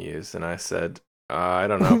you going to use?" And I said, "I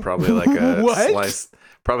don't know, probably like a What?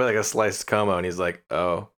 sliced como." And he's like,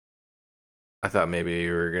 "Oh, I thought maybe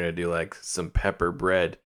you were going to do like some pepper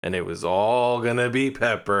bread and it was all going to be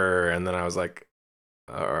pepper." And then I was like,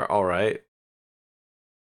 "All right."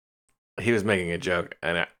 He was making a joke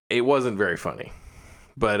and it wasn't very funny.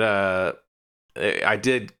 But I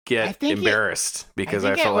did I get think embarrassed because I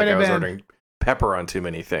think it felt like I would've was been- ordering pepper on too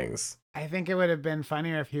many things. I think it would have been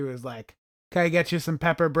funnier if he was like, "Can I get you some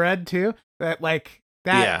pepper bread too?" That like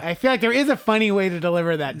that. Yeah. I feel like there is a funny way to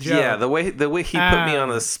deliver that joke. Yeah, the way he put me on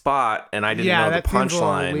the spot and I didn't know the that seems a little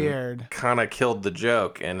punchline weird. kind of killed the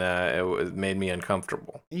joke, and it made me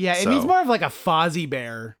uncomfortable. Yeah, it So- needs more of like a Fozzie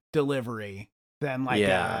Bear delivery than like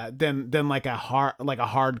Yeah. than like a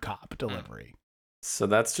hard cop delivery. So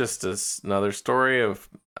that's just another story of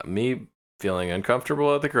me feeling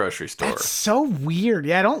uncomfortable at the grocery store. That's so weird.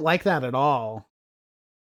 Yeah, I don't like that at all.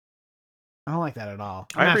 I'm I gonna have to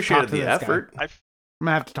talk appreciated to the this guy. effort. I'm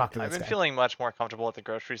gonna have to talk to I've this been guy. feeling much more comfortable at the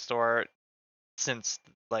grocery store since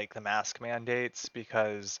like the mask mandates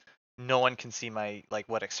because no one can see my like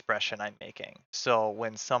what expression I'm making. So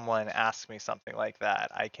when someone asks me something like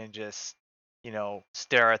that, I can just,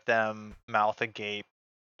 stare at them, mouth agape,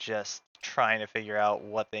 just trying to figure out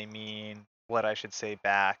what they mean, what I should say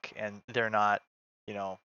back, and they're not,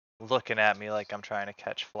 looking at me like I'm trying to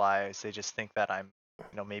catch flies. They just think that I'm,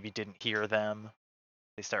 maybe didn't hear them.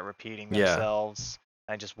 They start repeating Yeah. themselves.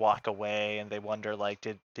 I just walk away and they wonder like,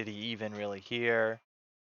 did he even really hear?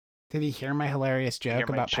 Did he hear my hilarious you hear joke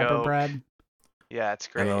my about pepper joke? bread? Yeah, it's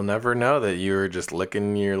great. And they'll never know that you were just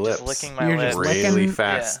licking your lips. Just licking my You're lips. just really licking-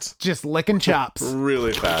 fast. Just licking chops.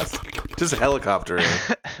 Really fast. Just helicoptering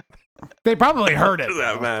They probably heard it.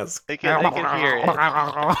 that mask. They can hear it.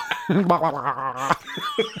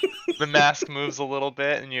 The mask moves a little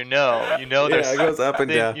bit, and you know Yeah, they're it goes up and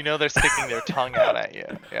down. you know they're sticking their tongue out at you.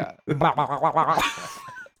 Yeah.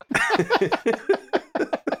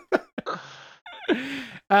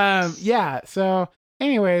 Yeah. So,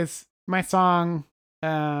 anyways, my song.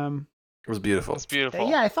 It was beautiful. It's beautiful.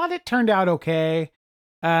 Yeah, I thought it turned out okay.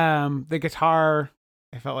 The guitar,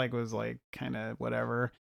 I felt like was like kind of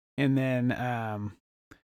whatever. And then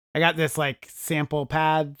I got this like sample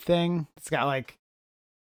pad thing. It's got like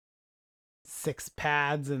 6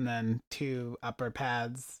 pads and then 2 upper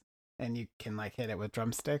pads, and you can like hit it with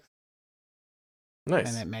drumsticks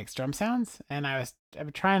Nice. and it makes drum sounds. And I'm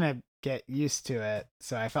trying to get used to it,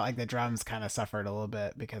 so I felt like the drums kind of suffered a little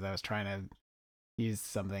bit because I was trying to use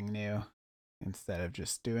something new instead of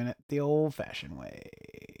just doing it the old-fashioned way.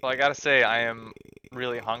 Well, I gotta say, I am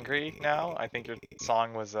really hungry now. I think your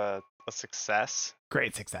song was a success.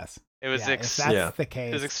 Great success. It was Yeah, if that's yeah. the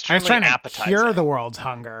case. was I was extremely trying to cure appetizing. the world's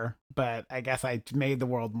hunger, but I guess I made the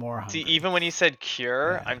world more hungry. See, even when you said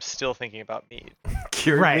cure, Yeah. I'm still thinking about meat.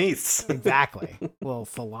 Cured Right. meats. Exactly. Little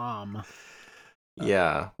salam.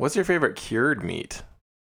 Yeah. What's your favorite cured meat?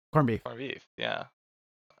 Corned beef. Corned beef. Yeah.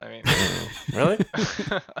 I mean, Really?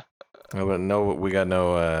 We got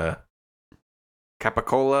no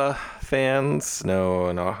Capicola fans.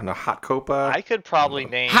 No hot copa. I could probably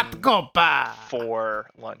name Hot copa. 4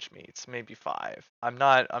 lunch meats, maybe 5. I'm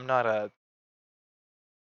not a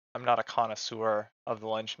connoisseur of the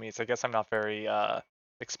lunch meats. I guess I'm not very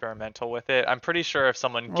experimental with it. I'm pretty sure if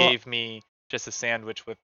someone Well- gave me just a sandwich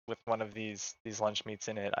with one of these lunch meats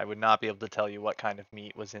in it, I would not be able to tell you what kind of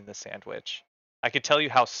meat was in the sandwich. I could tell you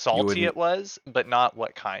how salty wouldn't- it was, but not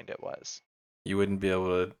what kind it was. You wouldn't be able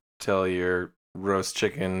to tell your roast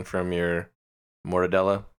chicken from your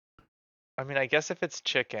mortadella. I mean, I guess if it's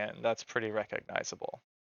chicken, that's pretty recognizable.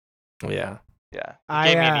 Yeah. Yeah. You I,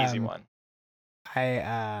 gave me an easy um, one.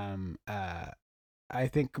 I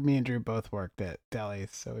think me and Drew both worked at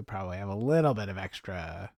delis, so we probably have a little bit of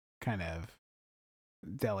extra kind of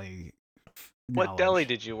deli. What deli knowledge.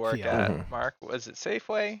 did you work Yeah. at, Mhm. Mark? Was it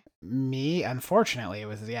Safeway? Me, unfortunately, it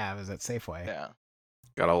was at Safeway. Yeah.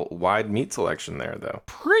 Got a wide meat selection there, though.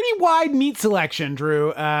 Pretty wide meat selection,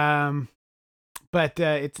 Drew. But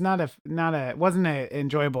it's it wasn't an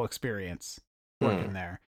enjoyable experience working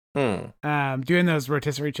there. Doing those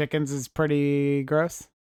rotisserie chickens is pretty gross.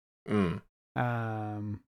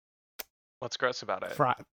 What's gross about it?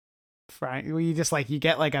 Fry. Well, you just like you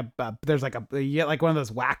get like you get like one of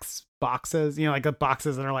those wax boxes, like the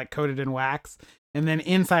boxes that are like coated in wax, and then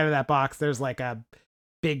inside of that box there's like a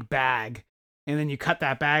big bag, and then you cut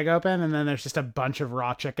that bag open, and then there's just a bunch of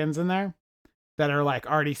raw chickens in there that are like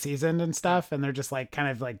already seasoned and stuff, and they're just like kind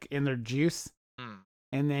of like in their juice. Hmm.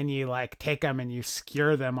 And then you like take them and you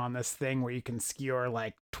skewer them on this thing where you can skewer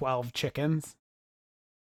like 12 chickens.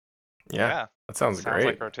 Yeah. That sounds Sounds great.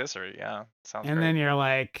 like rotisserie. Yeah. Sounds And great. then you're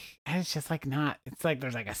like, it's just like not, it's like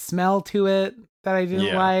there's like a smell to it that I didn't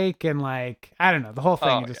Yeah. like. And like, I don't know, the whole thing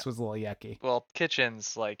Oh, just was a little yucky. Well,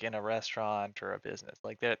 kitchens like in a restaurant or a business,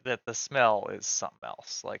 like that the smell is something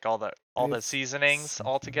else. Like all the It's seasonings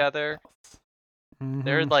all something together.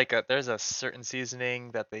 They're Mhm. like there's a certain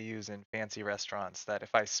seasoning that they use in fancy restaurants that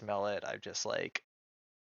if I smell it, I just like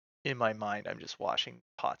in my mind, I'm just washing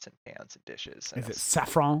pots and pans and dishes. And Is it it's-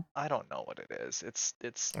 saffron? I don't know what it is. It's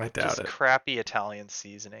I doubt just it. crappy Italian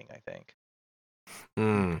seasoning, I think.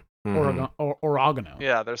 Mhm. Oregano.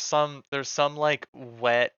 Yeah, there's some like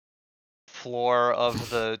wet floor of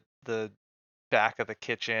the back of the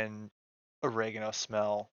kitchen oregano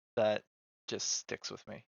smell that just sticks with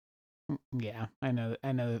me. Yeah, I know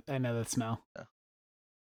the smell. Yeah.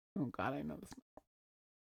 Oh God, I know the smell.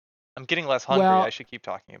 I'm getting less hungry. Well- I should keep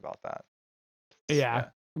talking about that. Yeah,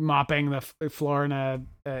 mopping the floor in a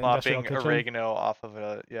industrial Mopping kitchen. oregano off of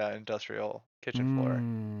a industrial kitchen floor.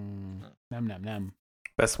 Num num num.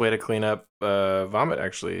 Best way to clean up vomit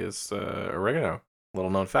actually is oregano.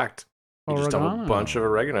 Little known fact. You just dump a bunch of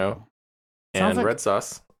oregano Sounds and like- red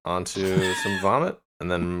sauce onto some vomit,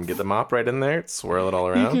 and then get the mop right in there, swirl it all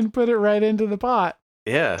You around. can put it right into the pot.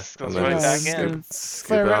 Yeah, Just goes and then right just back in. scoop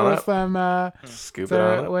Serve it it on with up. some Scoop it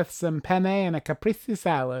serve on it up. with some penne and a caprese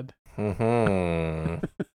salad. Mm-hmm.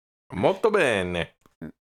 Molto bene.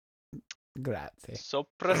 Grazie.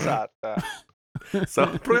 Soppressata.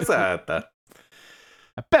 Sorpresata.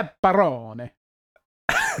 A pepperone.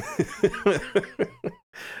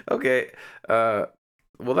 Okay.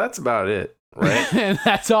 Well, that's about it, right? And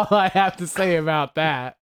that's all I have to say about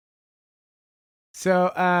that.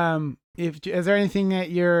 So, is there anything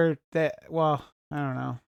well, I don't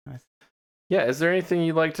know. Yeah. Is there anything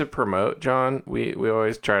you'd like to promote, John? We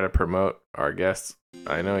always try to promote our guests.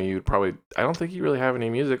 I know you probably. I don't think you really have any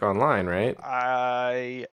music online, right?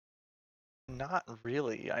 Not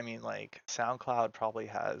really. I mean, like SoundCloud probably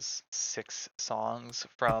has 6 songs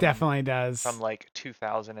from It definitely does. from like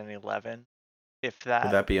 2011. If that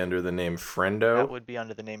Would that be under the name Friendo? that would be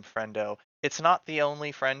under the name Friendo. It's not the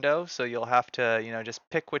only Friendo, so you'll have to, just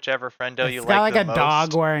pick whichever Friendo you It's like got like the a most.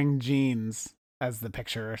 dog wearing jeans as the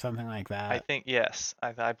picture or something like that. I think yes.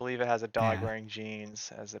 I believe it has a dog Yeah. wearing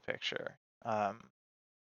jeans as the picture.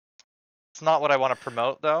 It's not what I want to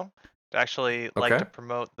promote though. I'd actually like Okay. to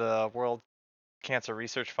promote the World Cancer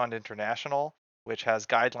Research Fund International, which has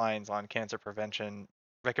guidelines on cancer prevention,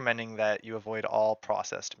 recommending that you avoid all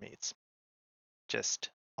processed meats. Just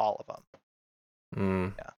all of them.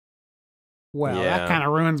 Mm. Well, Yeah. that kind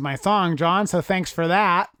of ruins my song, John. So thanks for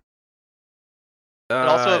that.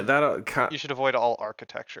 also, that'll You should avoid all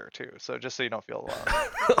architecture too. So just so you don't feel alone.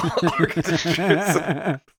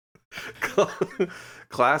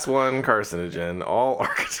 Class 1 carcinogen, all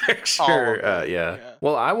architecture. All of it, yeah. yeah.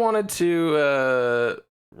 Well, I wanted to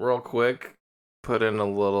real quick put in a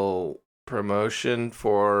little promotion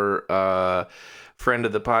for friend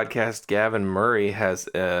of the podcast, Gavin Murray, has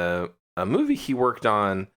a movie he worked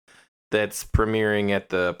on that's premiering at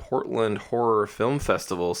the Portland Horror Film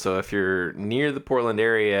Festival. So if you're near the Portland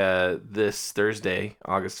area this Thursday,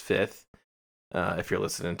 August 5th, if you're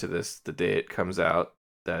listening to this the day it comes out,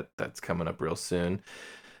 that's coming up real soon.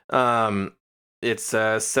 It's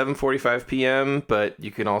 7:45 p.m., but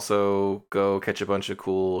you can also go catch a bunch of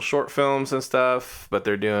cool short films and stuff. But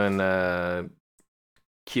they're doing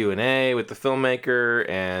Q&A with the filmmaker,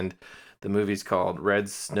 and the movie's called Red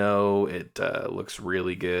Snow. It looks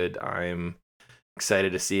really good. I'm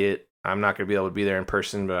excited to see it. I'm not going to be able to be there in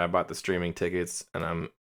person, but I bought the streaming tickets, and I'm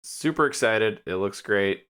super excited. It looks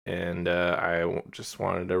great, and I just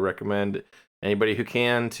wanted to recommend anybody who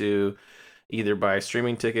can to either buy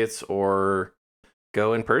streaming tickets or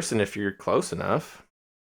go in person if you're close enough.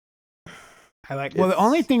 Well, the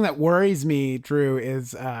only thing that worries me, Drew,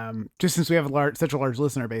 is just since we have such a large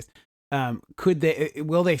listener base,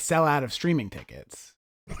 will they sell out of streaming tickets?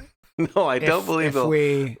 No, I don't believe they'll.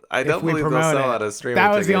 I don't believe they'll promote sell it. out of streaming That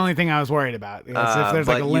was tickets. the only thing I was worried about. If there's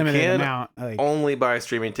like but a you limited can amount, only buy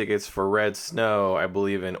streaming tickets for Red Snow, I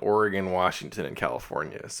believe, in Oregon, Washington, and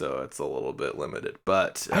California. So it's a little bit limited.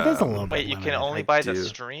 But That is a little bit Wait, you can limited. only I buy the do.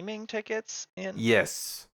 streaming tickets in?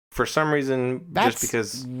 Yes, for some reason, that's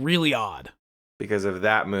just really odd. because of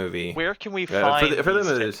that movie. Where can we Yeah, find for them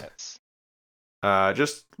these it is. tickets?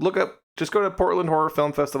 Just go to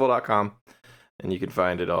PortlandHorrorFilmFestival.com and you can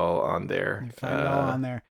find it all on there. You find it all on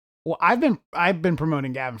there. Well, I've been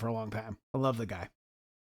promoting Gavin for a long time. I love the guy.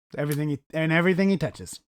 Everything he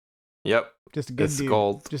touches. Yep, Just a good it's dude.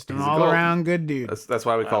 gold. Just an He's a all gold. around good dude. That's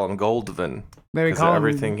why we call him Goldvin. They would Because call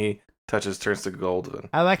everything him, he touches turns to Goldvin.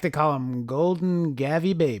 I like to call him Golden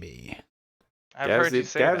Gavy Baby. I've heard you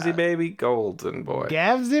say Gavsy that. baby, Golden boy.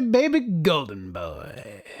 Gavsy Baby Golden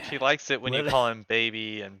Boy. She likes it when you What- call him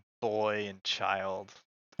baby and boy and child.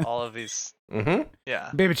 All of these, Mm-hmm. yeah.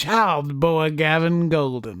 Baby child boy Gavin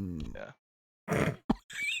Golden. Yeah.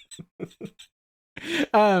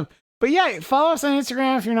 But yeah, follow us on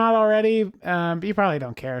Instagram if you're not already. But you probably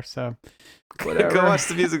don't care, so whatever. Go watch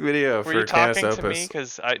the music video Were for you Canis talking to me? Opus.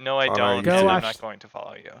 Because I know I on our don't. Go and watch- I'm not going to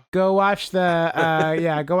follow you. Go watch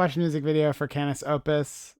the go watch the music video for Canis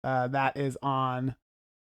Opus. That is on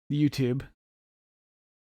YouTube.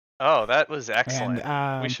 Oh, that was excellent.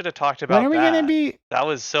 And We should have talked about when are we that. gonna be? That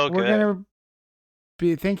was so We're good. gonna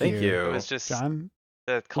be. Thank Thank you, you. It was just John.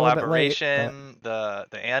 the a little bit late, collaboration, the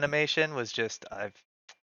animation was just I've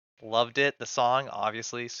loved it. The song,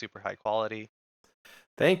 obviously, super high quality.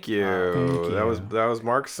 Thank you. Thank That was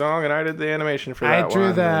Mark's song, and I did the animation for I that drew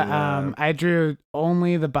one. the and, I drew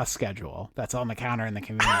only the bus schedule that's on the counter in the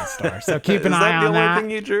convenience store. So keep an is eye that on the only that. thing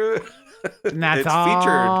you drew? And that's it's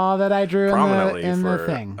all that I drew featured in prominently the for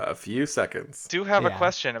thing. a few seconds. Do have Yeah. a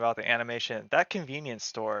question about the animation. That convenience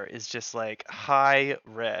store is just like high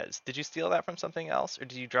res. Did you steal that from something else, or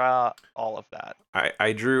did you draw all of that?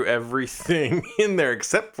 I drew everything in there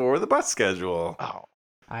except for the bus schedule. Oh,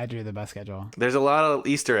 I drew the bus schedule. There's a lot of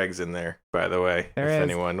Easter eggs in there, by the way. There if is.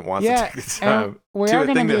 anyone wants Yeah, to take the and time we to are a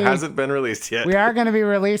gonna thing be that hasn't been released yet. we are going to be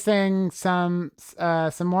releasing some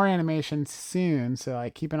more animation soon, so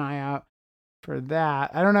like keep an eye out for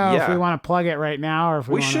that. I don't know if Yeah. we want to plug it right now or if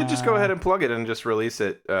We we should just go ahead and plug it and just release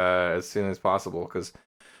it as soon as possible because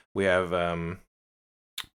we have.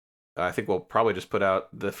 I think we'll probably just put out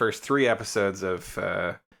the first 3 episodes of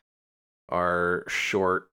our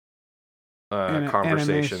short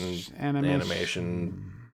conversation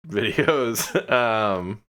animation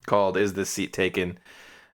videos called "Is This Seat Taken?"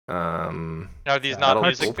 now are these That'll- not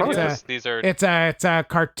music we'll probably- videos? These are It's a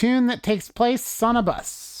cartoon that takes place on a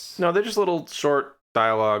bus. No, they're just little short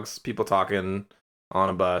dialogues, people talking on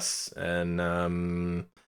a bus, and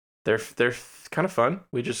they're kind of fun.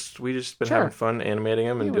 We just been Sure. having fun animating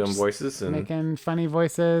them and Yeah, we're doing just voices and. Making funny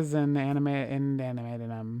voices and animating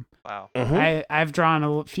them. wow. Mhm. I've drawn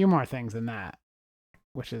a few more things than that,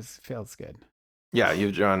 which feels good. Yeah,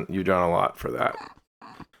 you've drawn a lot for that.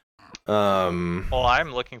 Well,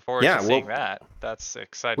 I'm looking forward Yeah, to seeing that. That's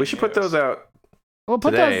exciting. we should put those news. out. We'll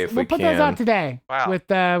put Today, those. if We'll we put those can. out today. Wow. With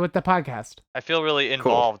the podcast. I feel really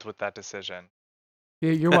involved with that decision.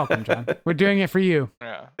 You're welcome, John. We're doing it for you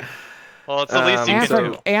Yeah. Well, it's the least you and can for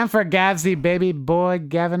do. and for Gavsy baby boy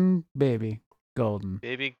Gavin baby Golden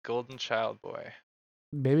Baby golden child boy.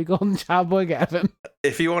 baby Golden child boy Gavin.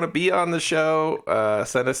 If you want to be on the show,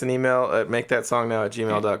 send us an email at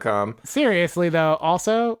makethatsongnow@gmail.com. Seriously though,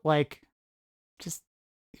 also like, just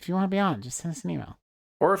if you want to be on, just send us an email.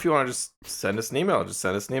 Or if you want to just send us an email, just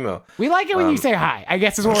send us an email. We like it when you Um, say hi. I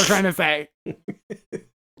guess is what we're trying to say.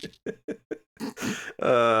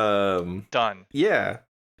 Done. Yeah.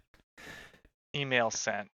 Email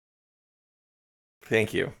sent.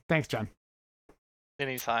 Thank you. Thanks, John.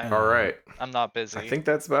 Anytime. All right. I'm not busy. I think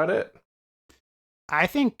that's about it. I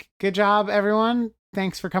think good job, everyone.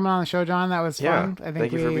 Thanks for coming on the show, John. That was Yeah. fun. I think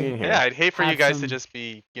Thank you for we- being here. Yeah, I'd hate for you Have guys some- to just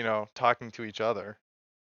be, talking to each other.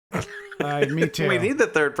 Me too. We need the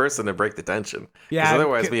third person to break the tension. yeah. Because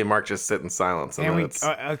otherwise, c- me and Mark just sit in silence. and then we it's...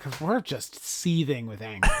 'cause we're just seething with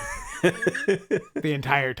anger the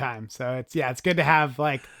entire time. So it's good to have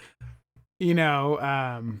like,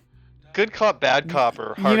 Good cop, bad cop,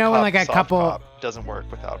 or hard when, cop, like, a soft couple- cop doesn't work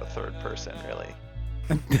without a third person, really.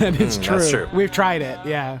 that is true. That's true. We've tried it.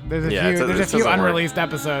 Yeah, there's a Yeah, few. There's a it few doesn't work. unreleased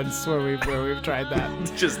episodes where we've tried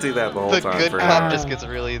that. just do that the whole The time. good for cop now. just gets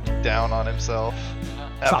really down on himself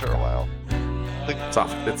Soft after a cop. while.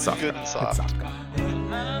 Soft. It's soft. Good and It's soft. soft.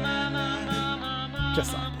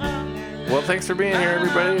 Just soft. Well, thanks for being here,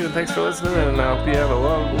 everybody, and thanks for listening. And I hope you have a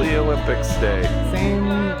lovely Olympics day. Same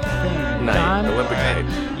thing. Night. John? Olympic Alright.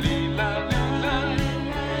 night.